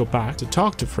own to go back to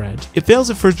talk to Fred. It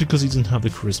fails at first because he doesn't have the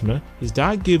charisma. His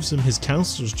dad gives him his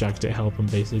counselor's jacket to help him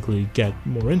basically get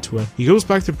more into it. He goes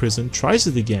back to prison, tries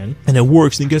it again, and it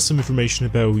works, and he gets some information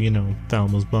about,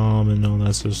 Velma's mom and all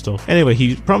that sort of stuff. Anyway,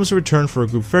 he promised to return for a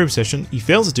group therapy session. He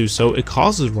fails to do so. It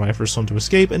causes Riot for some to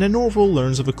escape, and then Norval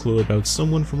learns of a clue about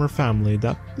someone from her family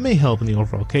that may help in the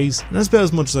overall case, and that's about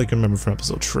as much as I can remember from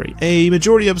episode 3. A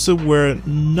majority episode where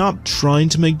not trying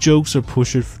to make jokes or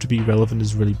push it to be relevant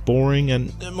is really boring,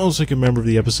 and most I can remember of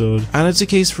the episode, and it's a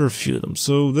case for a few of them.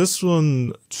 So this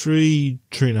one,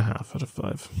 3.5 out of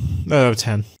 5. Out of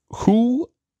 10. Who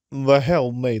the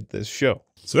hell made this show?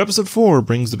 So episode 4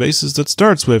 brings the basis that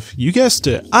starts with, you guessed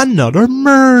it, another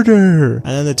murder! And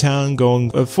then the town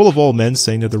going full of old men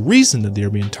saying that the reason that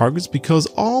they're being targets is because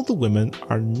all the women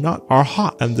are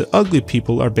hot and the ugly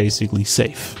people are basically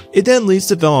safe. It then leads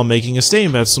to Velma making a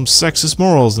statement about some sexist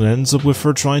morals and ends up with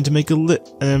her trying to make a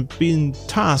list and being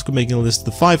tasked with making a list of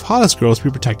the 5 hottest girls to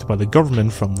be protected by the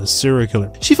government from the serial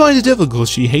killer. She finds it difficult because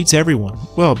she hates everyone,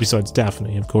 well besides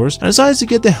Daphne of course, and decides to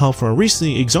get the help from a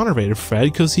recently exonerated Fred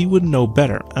because he would know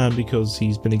better. And because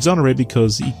he's been exonerated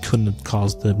because he couldn't have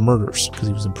caused the murders because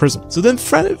he was in prison. So then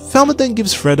Velma then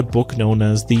gives Fred a book known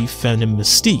as The Feminine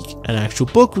Mystique, an actual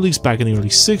book released back in the early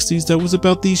 60s that was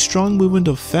about the strong movement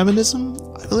of feminism,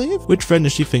 I believe, which Fred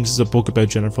initially thinks is a book about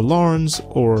Jennifer Lawrence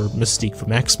or Mystique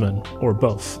from X-Men, or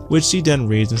both, which he then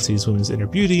reads and sees women's inner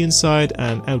beauty inside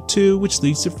and out too, which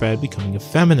leads to Fred becoming a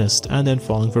feminist and then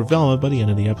falling for Velma by the end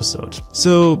of the episode.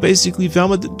 So basically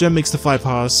Velma then makes the 5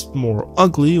 hottest more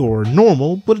ugly or normal,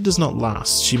 but it does not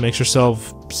last. She makes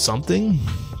herself something.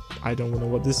 I don't know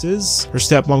what this is. Her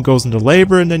stepmom goes into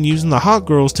labor and then using the hot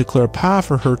girls to clear a path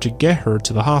for her to get her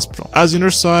to the hospital. As on her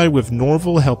side, with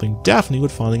Norval helping Daphne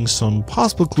with finding some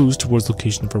possible clues towards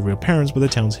location of her real parents by the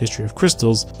town's history of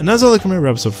crystals. And that's all I can remember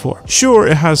episode 4. Sure,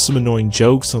 it has some annoying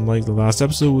jokes, unlike the last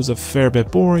episode was a fair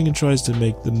bit boring and tries to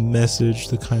make the message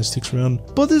that kind of sticks around.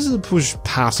 But this is a push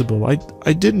passable.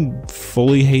 I didn't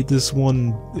fully hate this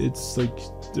one. It's like,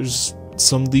 there's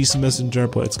some decent messenger,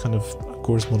 but it's kind of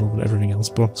course one over everything else.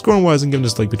 But scoring wise, I'm giving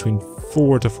this like between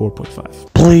 4 to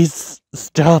 4.5. Please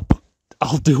stop.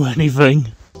 I'll do anything.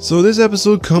 So this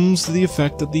episode comes to the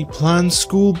effect that the planned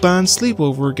school band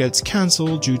sleepover gets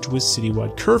cancelled due to a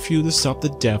citywide curfew to stop the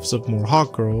deaths of more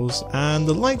hot girls, and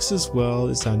the likes as well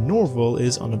is that Norval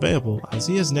is unavailable as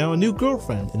he has now a new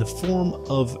girlfriend in the form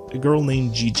of a girl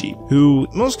named Gigi, who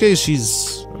in most cases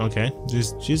she's okay,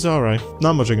 she's alright.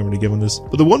 Not much I can really give on this.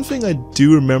 But the one thing I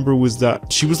do remember was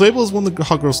that she was labeled as one of the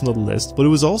hot girls on the list, but it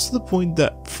was also the point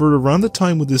that for around the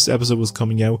time when this episode was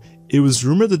coming out, it was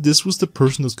rumored that this was the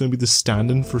person that's going to be the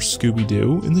stand-in for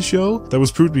Scooby-Doo in the show. That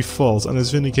was proved to be false, and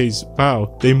as indicates,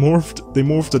 wow, they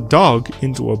morphed a dog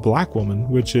into a black woman,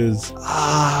 which is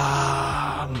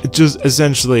it just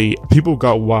essentially people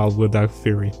got wild with that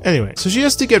theory. Anyway, so she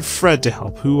has to get Fred to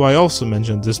help, who I also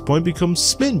mentioned at this point becomes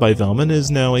smitten by Velma and is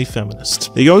now a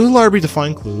feminist. They go to the library to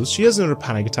find clues. She has another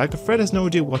panic attack, but Fred has no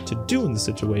idea what to do in the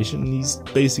situation, and he's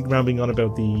basically rambling on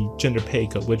about the gender pay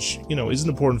cut, which, you know, is an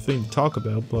important thing to talk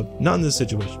about, but not in this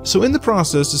situation. So in the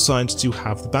process, decides to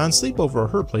have the band sleep over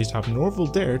at her place to have Norval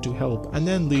there to help, and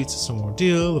then leads to some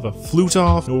ordeal of a flute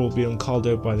off, Norval being called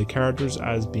out by the characters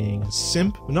as being a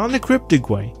simp, but not in a cryptic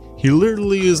way. He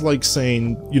literally is like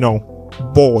saying, you know,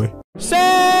 boy.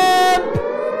 Simp!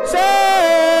 Simp!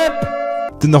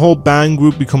 Then the whole band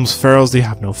group becomes ferals. They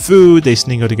have no food. They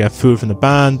sneak out to get food from the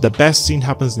band. The best scene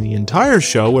happens in the entire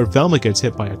show where Velma gets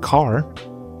hit by a car.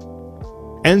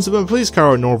 Ends up in a police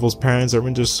car with Norval's parents are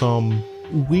into some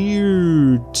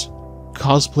weird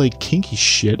cosplay kinky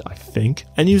shit, I think,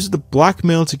 and uses the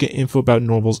blackmail to get info about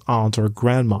Norval's aunt or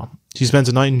grandma. She spends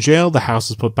a night in jail, the house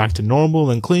is put back to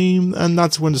normal and clean, and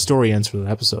that's when the story ends for the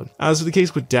episode. As for the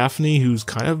case with Daphne, who's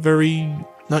kind of very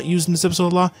not used in this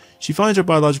episode a lot, she finds her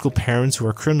biological parents who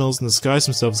are criminals and disguise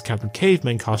themselves as Captain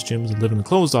Caveman costumes and live in the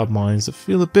closed-off mines that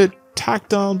feel a bit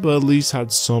tacked on, but at least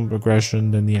had some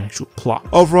progression than the actual plot.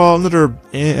 Overall, another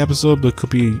episode that could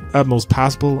be at most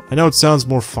passable. I know it sounds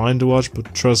more fun to watch,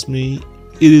 but trust me,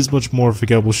 it is much more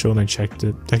forgettable show, and I checked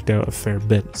out a fair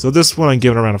bit. So this one I'm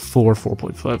giving around a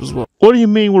 4.5 as well. What do you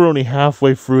mean we're only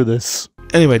halfway through this?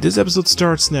 Anyway, this episode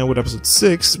starts now with episode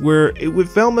 6,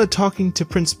 with Velma talking to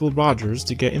Principal Rogers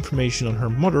to get information on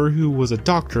her mother, who was a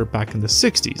doctor back in the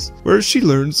 60s, where she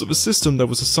learns of a system that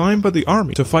was assigned by the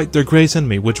army to fight their great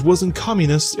enemy, which wasn't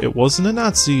communists, it wasn't the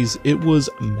Nazis, it was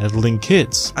meddling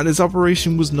kids. And this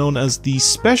operation was known as the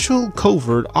Special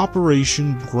Covert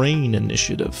Operation Brain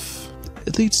Initiative.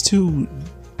 It leads to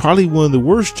probably one of the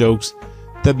worst jokes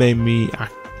that made me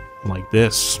act like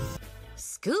this.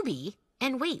 Scooby?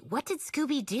 And wait, what did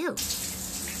Scooby do?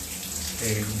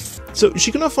 So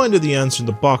she cannot find out the answer in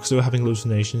the box, so having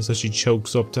hallucinations that she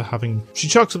chalks up to having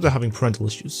parental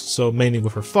issues. So mainly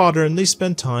with her father, and they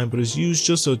spend time, but is used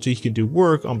just so that he can do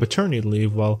work on paternity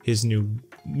leave while his new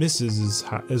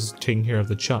Mrs. is taking care of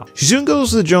the child. She soon goes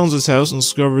to the Joneses' house and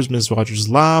discovers Miss Rogers'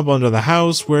 lab under the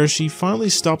house, where she finally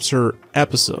stops her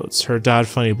episodes. Her dad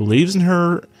finally believes in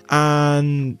her,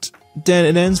 and then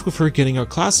it ends with her getting a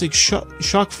classic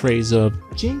shock phrase of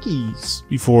Jinkies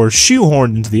before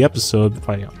shoehorned into the episode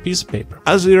by a piece of paper.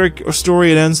 As the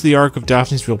story, it ends the arc of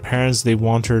Daphne's real parents. They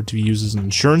want her to use as an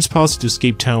insurance policy to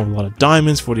escape town with a lot of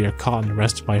diamonds before they are caught and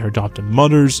arrested by her adopted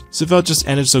mothers. So it felt just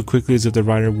ended so quickly as if the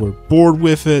writer were bored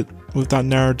with that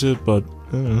narrative, but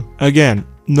again,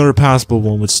 another passable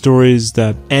one with stories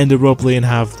that end abruptly and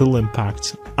have little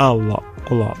impact a lot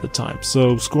of the time.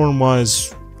 So scoring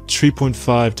wise,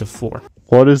 3.5 to 4.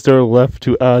 What is there left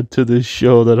to add to this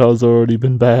show that has already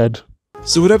been bad?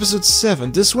 So with episode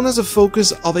 7, this one has a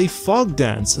focus of a fog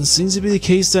dance, and seems to be the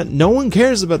case that no one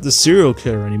cares about the serial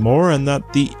killer anymore, and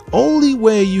that the only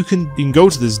way you can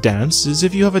go to this dance is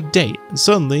if you have a date. And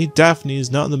suddenly, Daphne is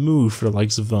not in the mood for the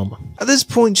likes of Velma. At this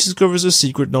point, she discovers a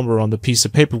secret number on the piece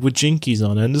of paper with Jinkies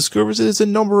on it, and discovers it is a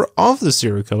number of the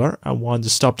serial killer, and wanting to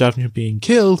stop Daphne from being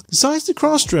killed, decides to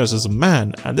cross-dress as a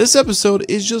man. And this episode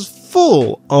is just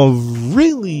full of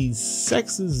really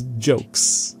sexist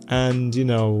jokes and, you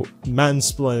know,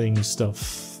 mansplaining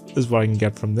stuff is what I can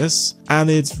get from this, and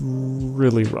it's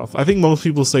really rough. I think most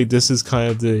people say this is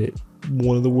kind of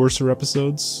one of the worser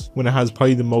episodes, when it has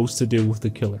probably the most to do with the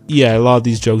killer. Yeah, a lot of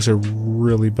these jokes are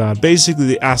really bad. Basically,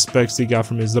 the aspects they got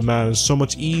from is the man is so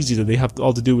much easier that all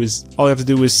you have to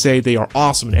do is say they are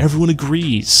awesome and everyone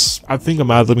agrees. I think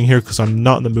I'm ad-libbing here because I'm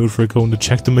not in the mood for going to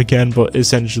check them again, but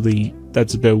essentially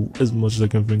that's about as much as I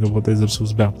can think of what this episode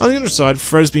was about. On the other side,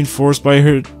 Fred's being forced by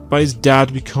his dad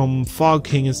to become Fog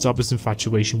King and stop his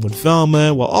infatuation with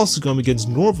Velma, while also going against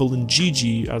Norval and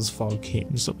Gigi as Fog King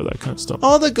and stuff like that kind of stuff.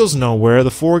 All that goes nowhere.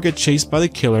 The four get chased by the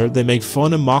killer. They make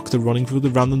fun and mock the running through the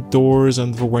random doors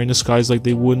and for wearing disguise like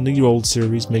they would in the old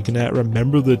series, making that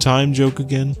remember the time joke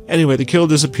again. Anyway, the killer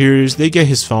disappears. They get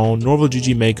his phone. Norval,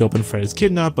 Gigi make up, and Fred is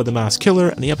kidnapped by the masked killer,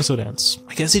 and the episode ends.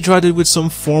 I guess he tried it with some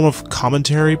form of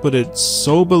commentary, but it's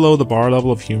so below the bar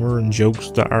level of humor and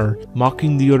jokes that are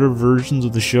mocking the other versions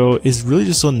of the show is really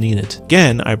just unneeded.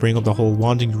 Again, I bring up the whole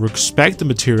wanting to respect the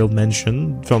material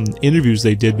mentioned from interviews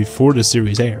they did before the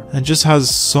series aired, and just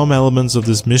has some elements of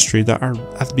this mystery that are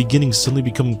at the beginning suddenly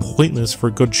become pointless for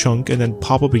a good chunk and then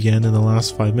pop up again in the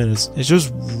last 5 minutes. It's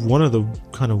just one of the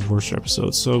kind of worst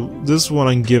episodes. So this one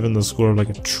I'm giving the score of like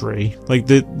a 3. Like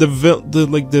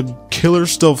the killer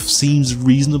stuff seems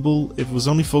reasonable. If it was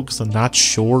only focused on that,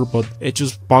 sure, but it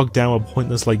just bogged down with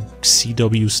pointless like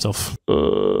CW stuff.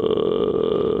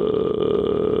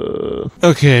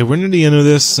 Okay, we're near the end of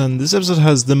this, and this episode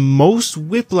has the most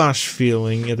whiplash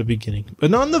feeling at the beginning,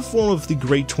 but not in the form of the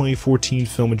great 2014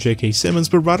 film with J.K. Simmons,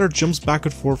 but rather jumps back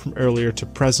and forth from earlier to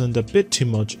present a bit too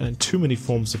much and in too many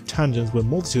forms of tangents with a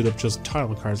multitude of just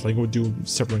title cards like we're doing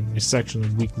separate sections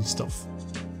and weekly stuff.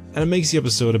 and it makes the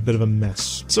episode a bit of a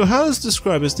mess. So how it's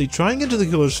described is they try and get to the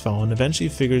killer's phone and eventually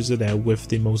figures it out with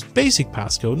the most basic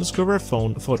passcode and discover a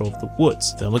photo of the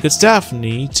woods. Velma gets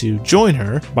Daphne to join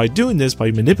her by doing this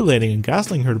by manipulating and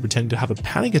gaslighting her to pretend to have a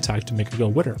panic attack to make her go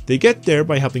with her. They get there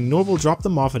by helping Norval drop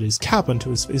them off at his cabin to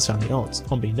his family owns.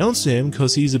 Unbeknownst to him,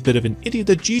 because he's a bit of an idiot,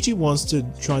 that Gigi wants to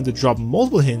try to drop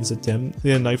multiple hints at them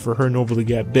the night for her and Norval to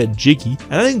get a bit jiggy,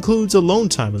 and that includes alone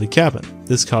time in the cabin.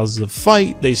 This causes a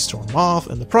fight, they storm off,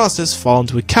 and in the process fall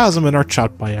into a chasm and are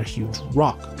trapped by a huge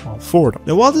rock. All four of them.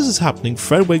 Now while this is happening,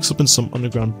 Fred wakes up in some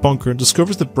underground bunker and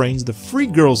discovers the brains of the 3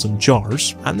 girls in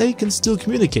jars, and they can still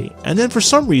communicate. And then for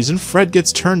some reason, Fred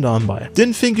gets turned on by it.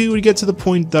 Didn't think he would get to the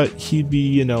point that he'd be,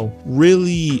 you know,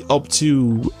 really up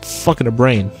to fucking a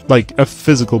brain. Like a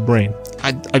physical brain.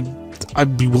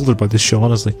 I'm bewildered by this show,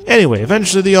 honestly. Anyway,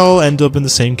 eventually they all end up in the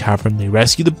same cavern. They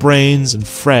rescue the brains and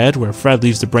Fred, where Fred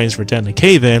leaves the brains for dead in a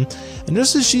cave-in, and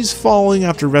just as she's falling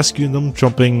after rescuing them,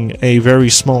 jumping a very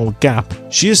small gap,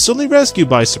 she is suddenly rescued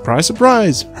by, surprise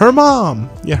surprise, her mom!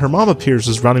 Yeah, her mom appears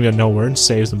just randomly out of nowhere and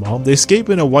saves them all. They escape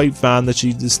in a white van that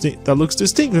looks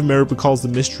distinctly familiar but calls the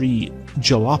mystery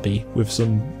Jalopy, with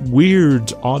some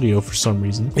weird audio for some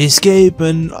reason. They escape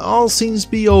and all seems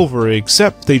to be over,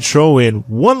 except they throw in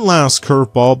one last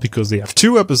curveball because they have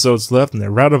 2 episodes left and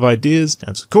they're out of ideas,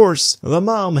 and of course, the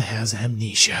mom has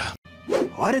amnesia.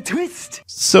 What a twist!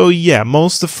 So yeah,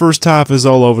 most of the first half is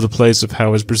all over the place of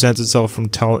how it presents itself from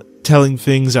telling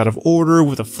things out of order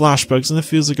with the flashbacks, and it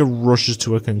feels like it rushes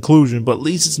to a conclusion, but at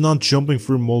least it's not jumping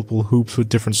through multiple hoops with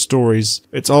different stories.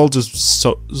 It's all just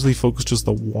solely focused just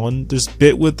the one. There's a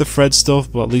bit with the Fred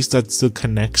stuff, but at least that still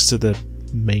connects to the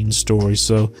main story,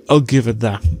 so I'll give it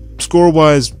that.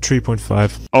 Score-wise,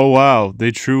 3.5. Oh wow, they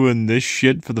threw in this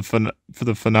shit for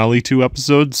the finale 2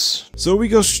 episodes? So we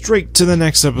go straight to the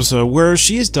next episode, where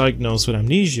she is diagnosed with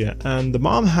amnesia, and the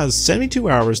mom has 72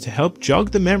 hours to help jog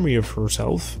the memory of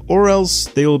herself, or else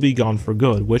they will be gone for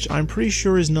good, which I'm pretty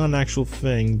sure is not an actual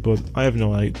thing, but I have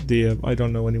no idea. I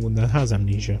don't know anyone that has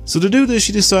amnesia. So to do this,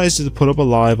 she decides to put up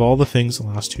alive all the things the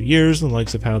last 2 years, and the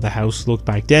likes of how the house looked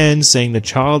back then, saying the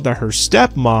child that her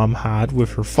stepmom had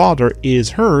with her father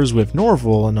is hers with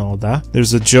Norval and all that.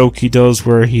 There's a joke he does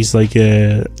where he's like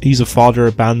he's a father,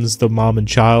 abandons the mom and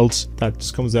child. That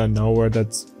just comes out of nowhere.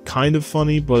 That's kind of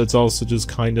funny, but it's also just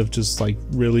kind of just like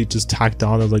really just tacked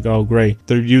on as like, oh great,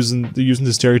 they're using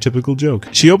the stereotypical joke.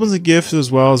 She opens a gift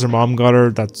as well as her mom got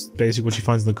her. That's basically what she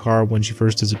finds in the car when she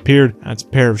first disappeared. That's a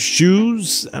pair of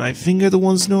shoes, and I think they're the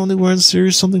ones normally wearing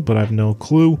serious something, but I have no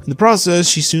clue. In the process,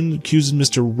 she soon accuses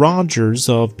Mr. Rogers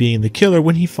of being the killer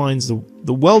when he finds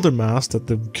the welder mask that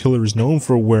the killer is known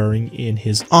for wearing in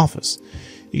his office.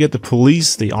 You get the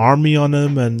police, the army on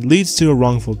him, and leads to a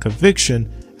wrongful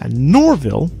conviction. And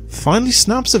Norval finally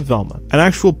snaps at Velma. An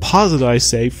actual positive, I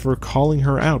say, for calling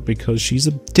her out because she's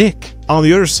a dick. On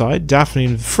the other side, Daphne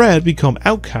and Fred become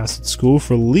outcasts at school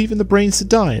for leaving the brains to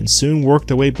die and soon work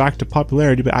their way back to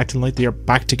popularity by acting like they are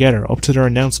back together up to their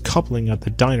announced coupling at the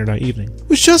diner that evening.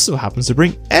 Which just so happens to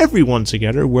bring everyone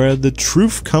together where the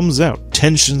truth comes out,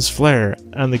 tensions flare,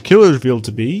 and the killer is revealed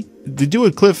to be... They do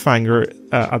a cliffhanger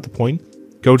at the point,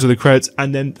 go to the credits,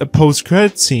 and then a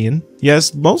post-credit scene.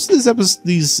 Yes, most of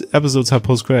these episodes have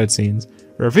post-credit scenes.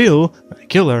 Reveal that the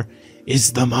killer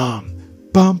is the mom.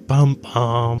 Bum bum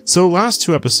bum. So last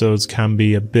 2 episodes can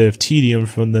be a bit of tedium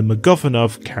from the MacGuffin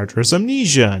of character's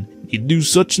amnesia. You do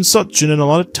such and such in a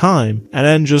lot of time, and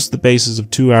then just the basis of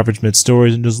 2 average mid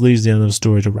stories, and just leaves the end of the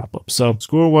story to wrap up. So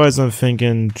score-wise, I'm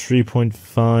thinking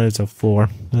 3.5 to 4.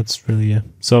 That's really it.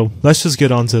 So let's just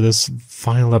get on to this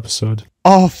final episode.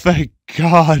 Oh, thank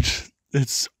God.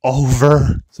 It's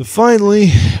over. So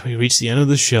finally, we reach the end of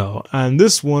the show, and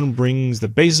this one brings the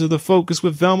base of the focus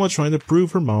with Velma trying to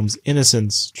prove her mom's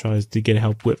innocence. Tries to get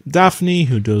help with Daphne,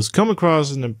 who does come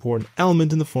across an important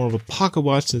element in the form of a pocket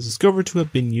watch that is discovered to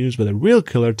have been used by the real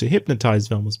killer to hypnotize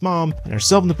Velma's mom, and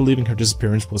herself into believing her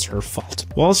disappearance was her fault.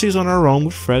 While she's on her own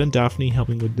with Fred and Daphne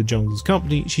helping with the Joneses'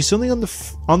 company, she suddenly on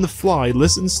the fly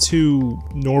listens to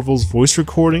Norval's voice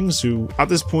recordings, who at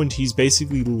this point he's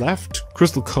basically left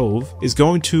Crystal Cove, is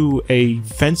going to a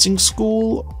fencing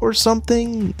school or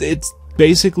something. It's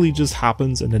basically just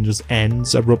happens and then just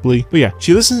ends abruptly. But yeah,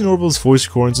 she listens to Norval's voice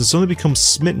recordings and suddenly becomes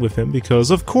smitten with him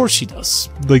because of course she does.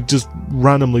 Like just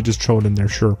randomly just throw it in there,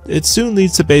 sure. It soon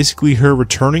leads to basically her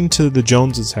returning to the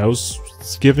Joneses' house,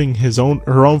 giving her own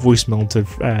voicemail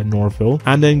to Norval,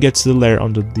 and then gets to the lair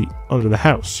under the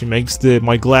house. She makes the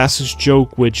 "my glasses"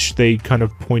 joke, which they kind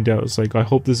of point out as like, I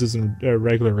hope this isn't a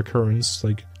regular occurrence.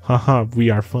 Like, haha, we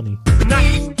are funny.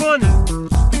 Not funny.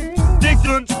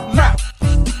 Dickens, laugh.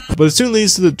 But it soon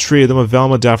leads to the three of them, of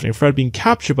Velma, Daphne, and Fred, being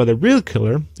captured by the real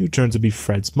killer, who turns to be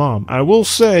Fred's mom. I will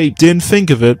say, didn't think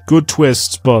of it. Good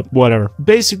twist, but whatever.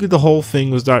 Basically, the whole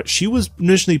thing was that she was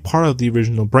initially part of the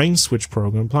original brain switch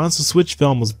program, plans to switch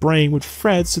Velma's brain with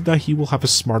Fred so that he will have a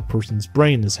smart person's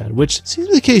brain in his head, which seems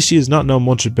to be the case. She does not know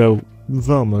much about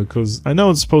Velma, because I know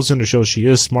it's supposed to show she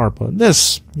is smart, but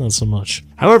this, not so much.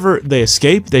 However, they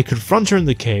escape, they confront her in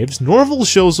the caves. Norval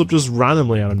shows up just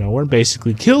randomly out of nowhere and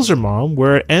basically kills her mom,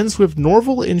 where it ends with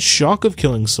Norval in shock of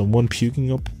killing someone,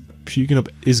 puking up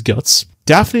his guts.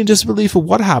 Daphne in disbelief of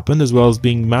what happened, as well as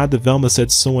being mad that Velma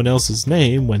said someone else's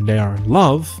name when they are in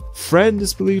love. Fred in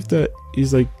disbelief that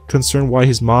he's concerned why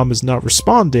his mom is not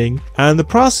responding. And in the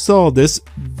process of all this,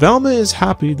 Velma is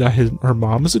happy that her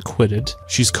mom is acquitted.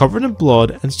 She's covered in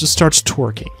blood and just starts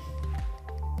twerking.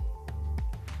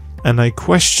 And I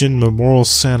question my moral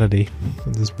sanity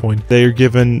at this point. They're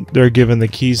given the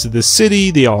keys to the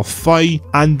city, they all fight,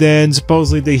 and then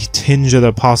supposedly they hinge at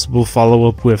a possible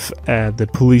follow-up with the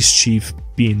police chief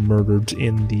being murdered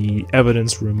in the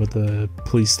evidence room of the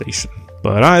police station.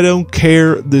 But I don't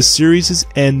care, this series has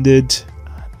ended,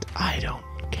 and I don't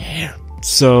care.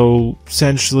 So,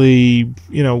 essentially,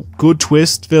 good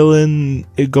twist, villain,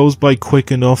 it goes by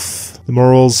quick enough, the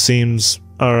morals seems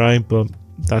alright, but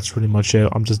that's pretty much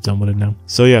it. I'm just done with it now.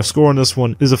 So yeah, score on this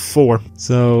one is a 4.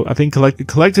 So I think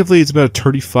collectively it's about a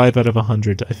 35 out of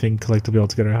 100. I think collectively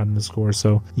altogether I had in the score.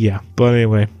 So yeah. But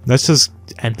anyway, let's just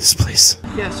end this place.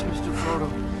 Yes, Mr. Frodo.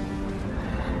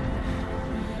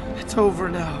 It's over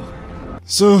now.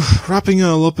 So, wrapping it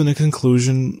all up in a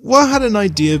conclusion, what had an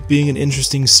idea of being an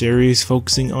interesting series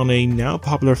focusing on a now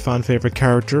popular fan favorite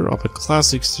character of a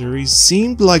classic series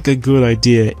seemed like a good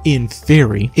idea in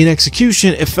theory. In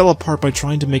execution, it fell apart by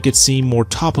trying to make it seem more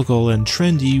topical and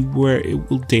trendy, where it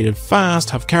will date it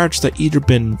fast, have characters that either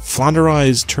been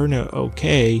flanderized, turn out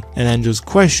okay, and then just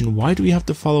question, why do we have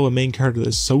to follow a main character that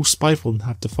is so spiteful and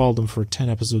have to follow them for a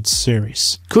 10-episode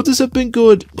series? Could this have been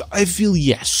good? I feel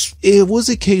yes. It was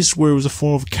a case where it was a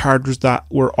form of characters that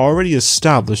were already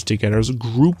established together as a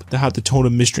group that had the tone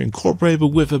of mystery incorporated, but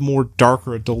with a more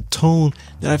darker adult tone,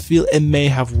 then I feel it may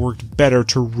have worked better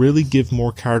to really give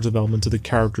more character development to the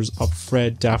characters of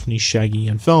Fred, Daphne, Shaggy,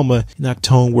 and Velma in that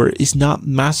tone where it's not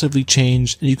massively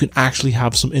changed and you can actually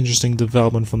have some interesting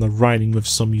development from the writing with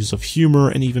some use of humor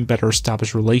and even better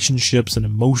established relationships and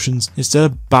emotions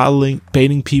instead of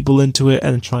baiting people into it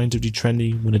and trying to be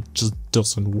trendy when it just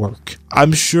doesn't work.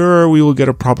 I'm sure we will get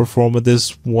a proper form of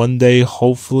this one day,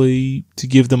 hopefully, to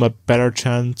give them a better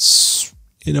chance,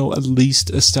 at least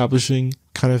establishing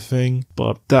kind of thing,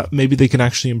 but that maybe they can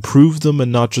actually improve them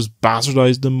and not just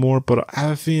bastardize them more. But I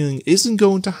have a feeling it isn't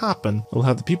going to happen. We'll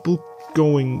have the people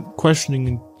questioning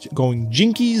and going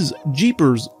Jinkies,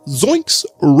 Jeepers, Zoinks,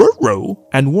 Roro,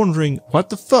 and wondering what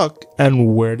the fuck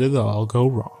and where did it all go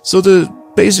wrong. So to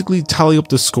basically tally up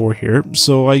the score here,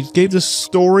 so I gave the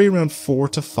story around 4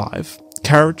 to 5,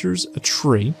 characters a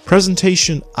 3,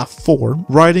 presentation a 4,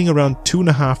 writing around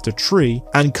 2.5 to 3,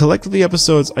 and collectively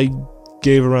episodes I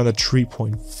gave around a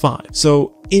 3.5.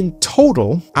 So in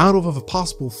total, out of a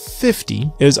possible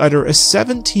 50, it is either a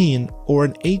 17 or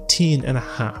an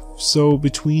 18.5. So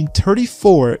between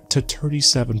 34 to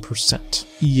 37%.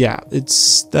 Yeah,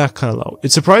 it's that kind of low.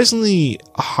 It's surprisingly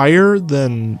higher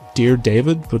than Dear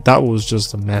David, but that was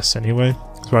just a mess anyway.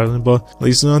 Surprisingly, but at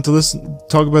least I don't have to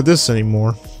talk about this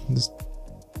anymore.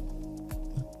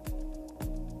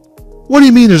 What do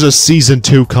you mean there's a season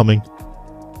 2 coming?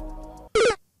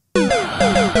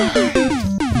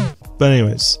 But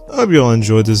anyways, I hope you all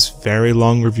enjoyed this very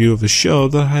long review of a show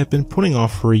that I have been putting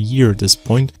off for a year at this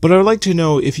point. But I would like to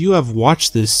know, if you have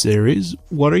watched this series,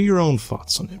 what are your own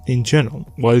thoughts on it in general?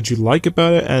 What did you like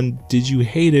about it, and did you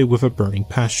hate it with a burning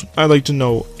passion? I'd like to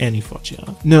know any thoughts you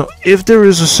have. Now, if there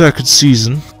is a second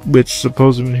season, which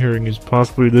supposedly I'm hearing is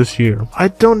possibly this year, I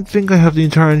don't think I have the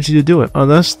entire energy to do it.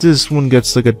 Unless this one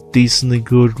gets a decently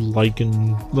good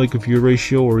a view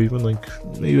ratio, or even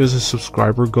maybe as a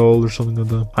subscriber goal or something like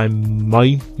that. I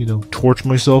might, torch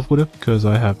myself with it, because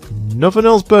I have nothing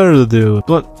else better to do.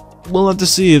 But we'll have to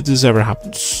see if this ever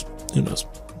happens. Who knows?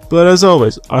 But as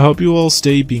always, I hope you all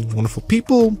stay being wonderful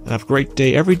people, and have a great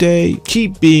day every day.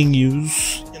 Keep being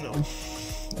yous,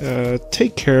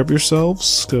 take care of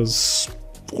yourselves, because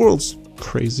the world's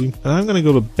crazy. And I'm gonna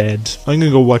go to bed. I'm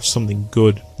gonna go watch something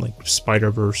good, like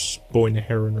Spider-Verse, Boy in the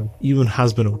Heron, or even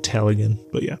Has-Been Hotel again.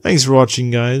 But yeah, thanks for watching,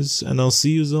 guys, and I'll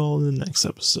see you all in the next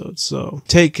episode. So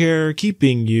take care, keep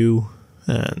being you,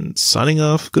 and signing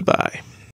off, goodbye.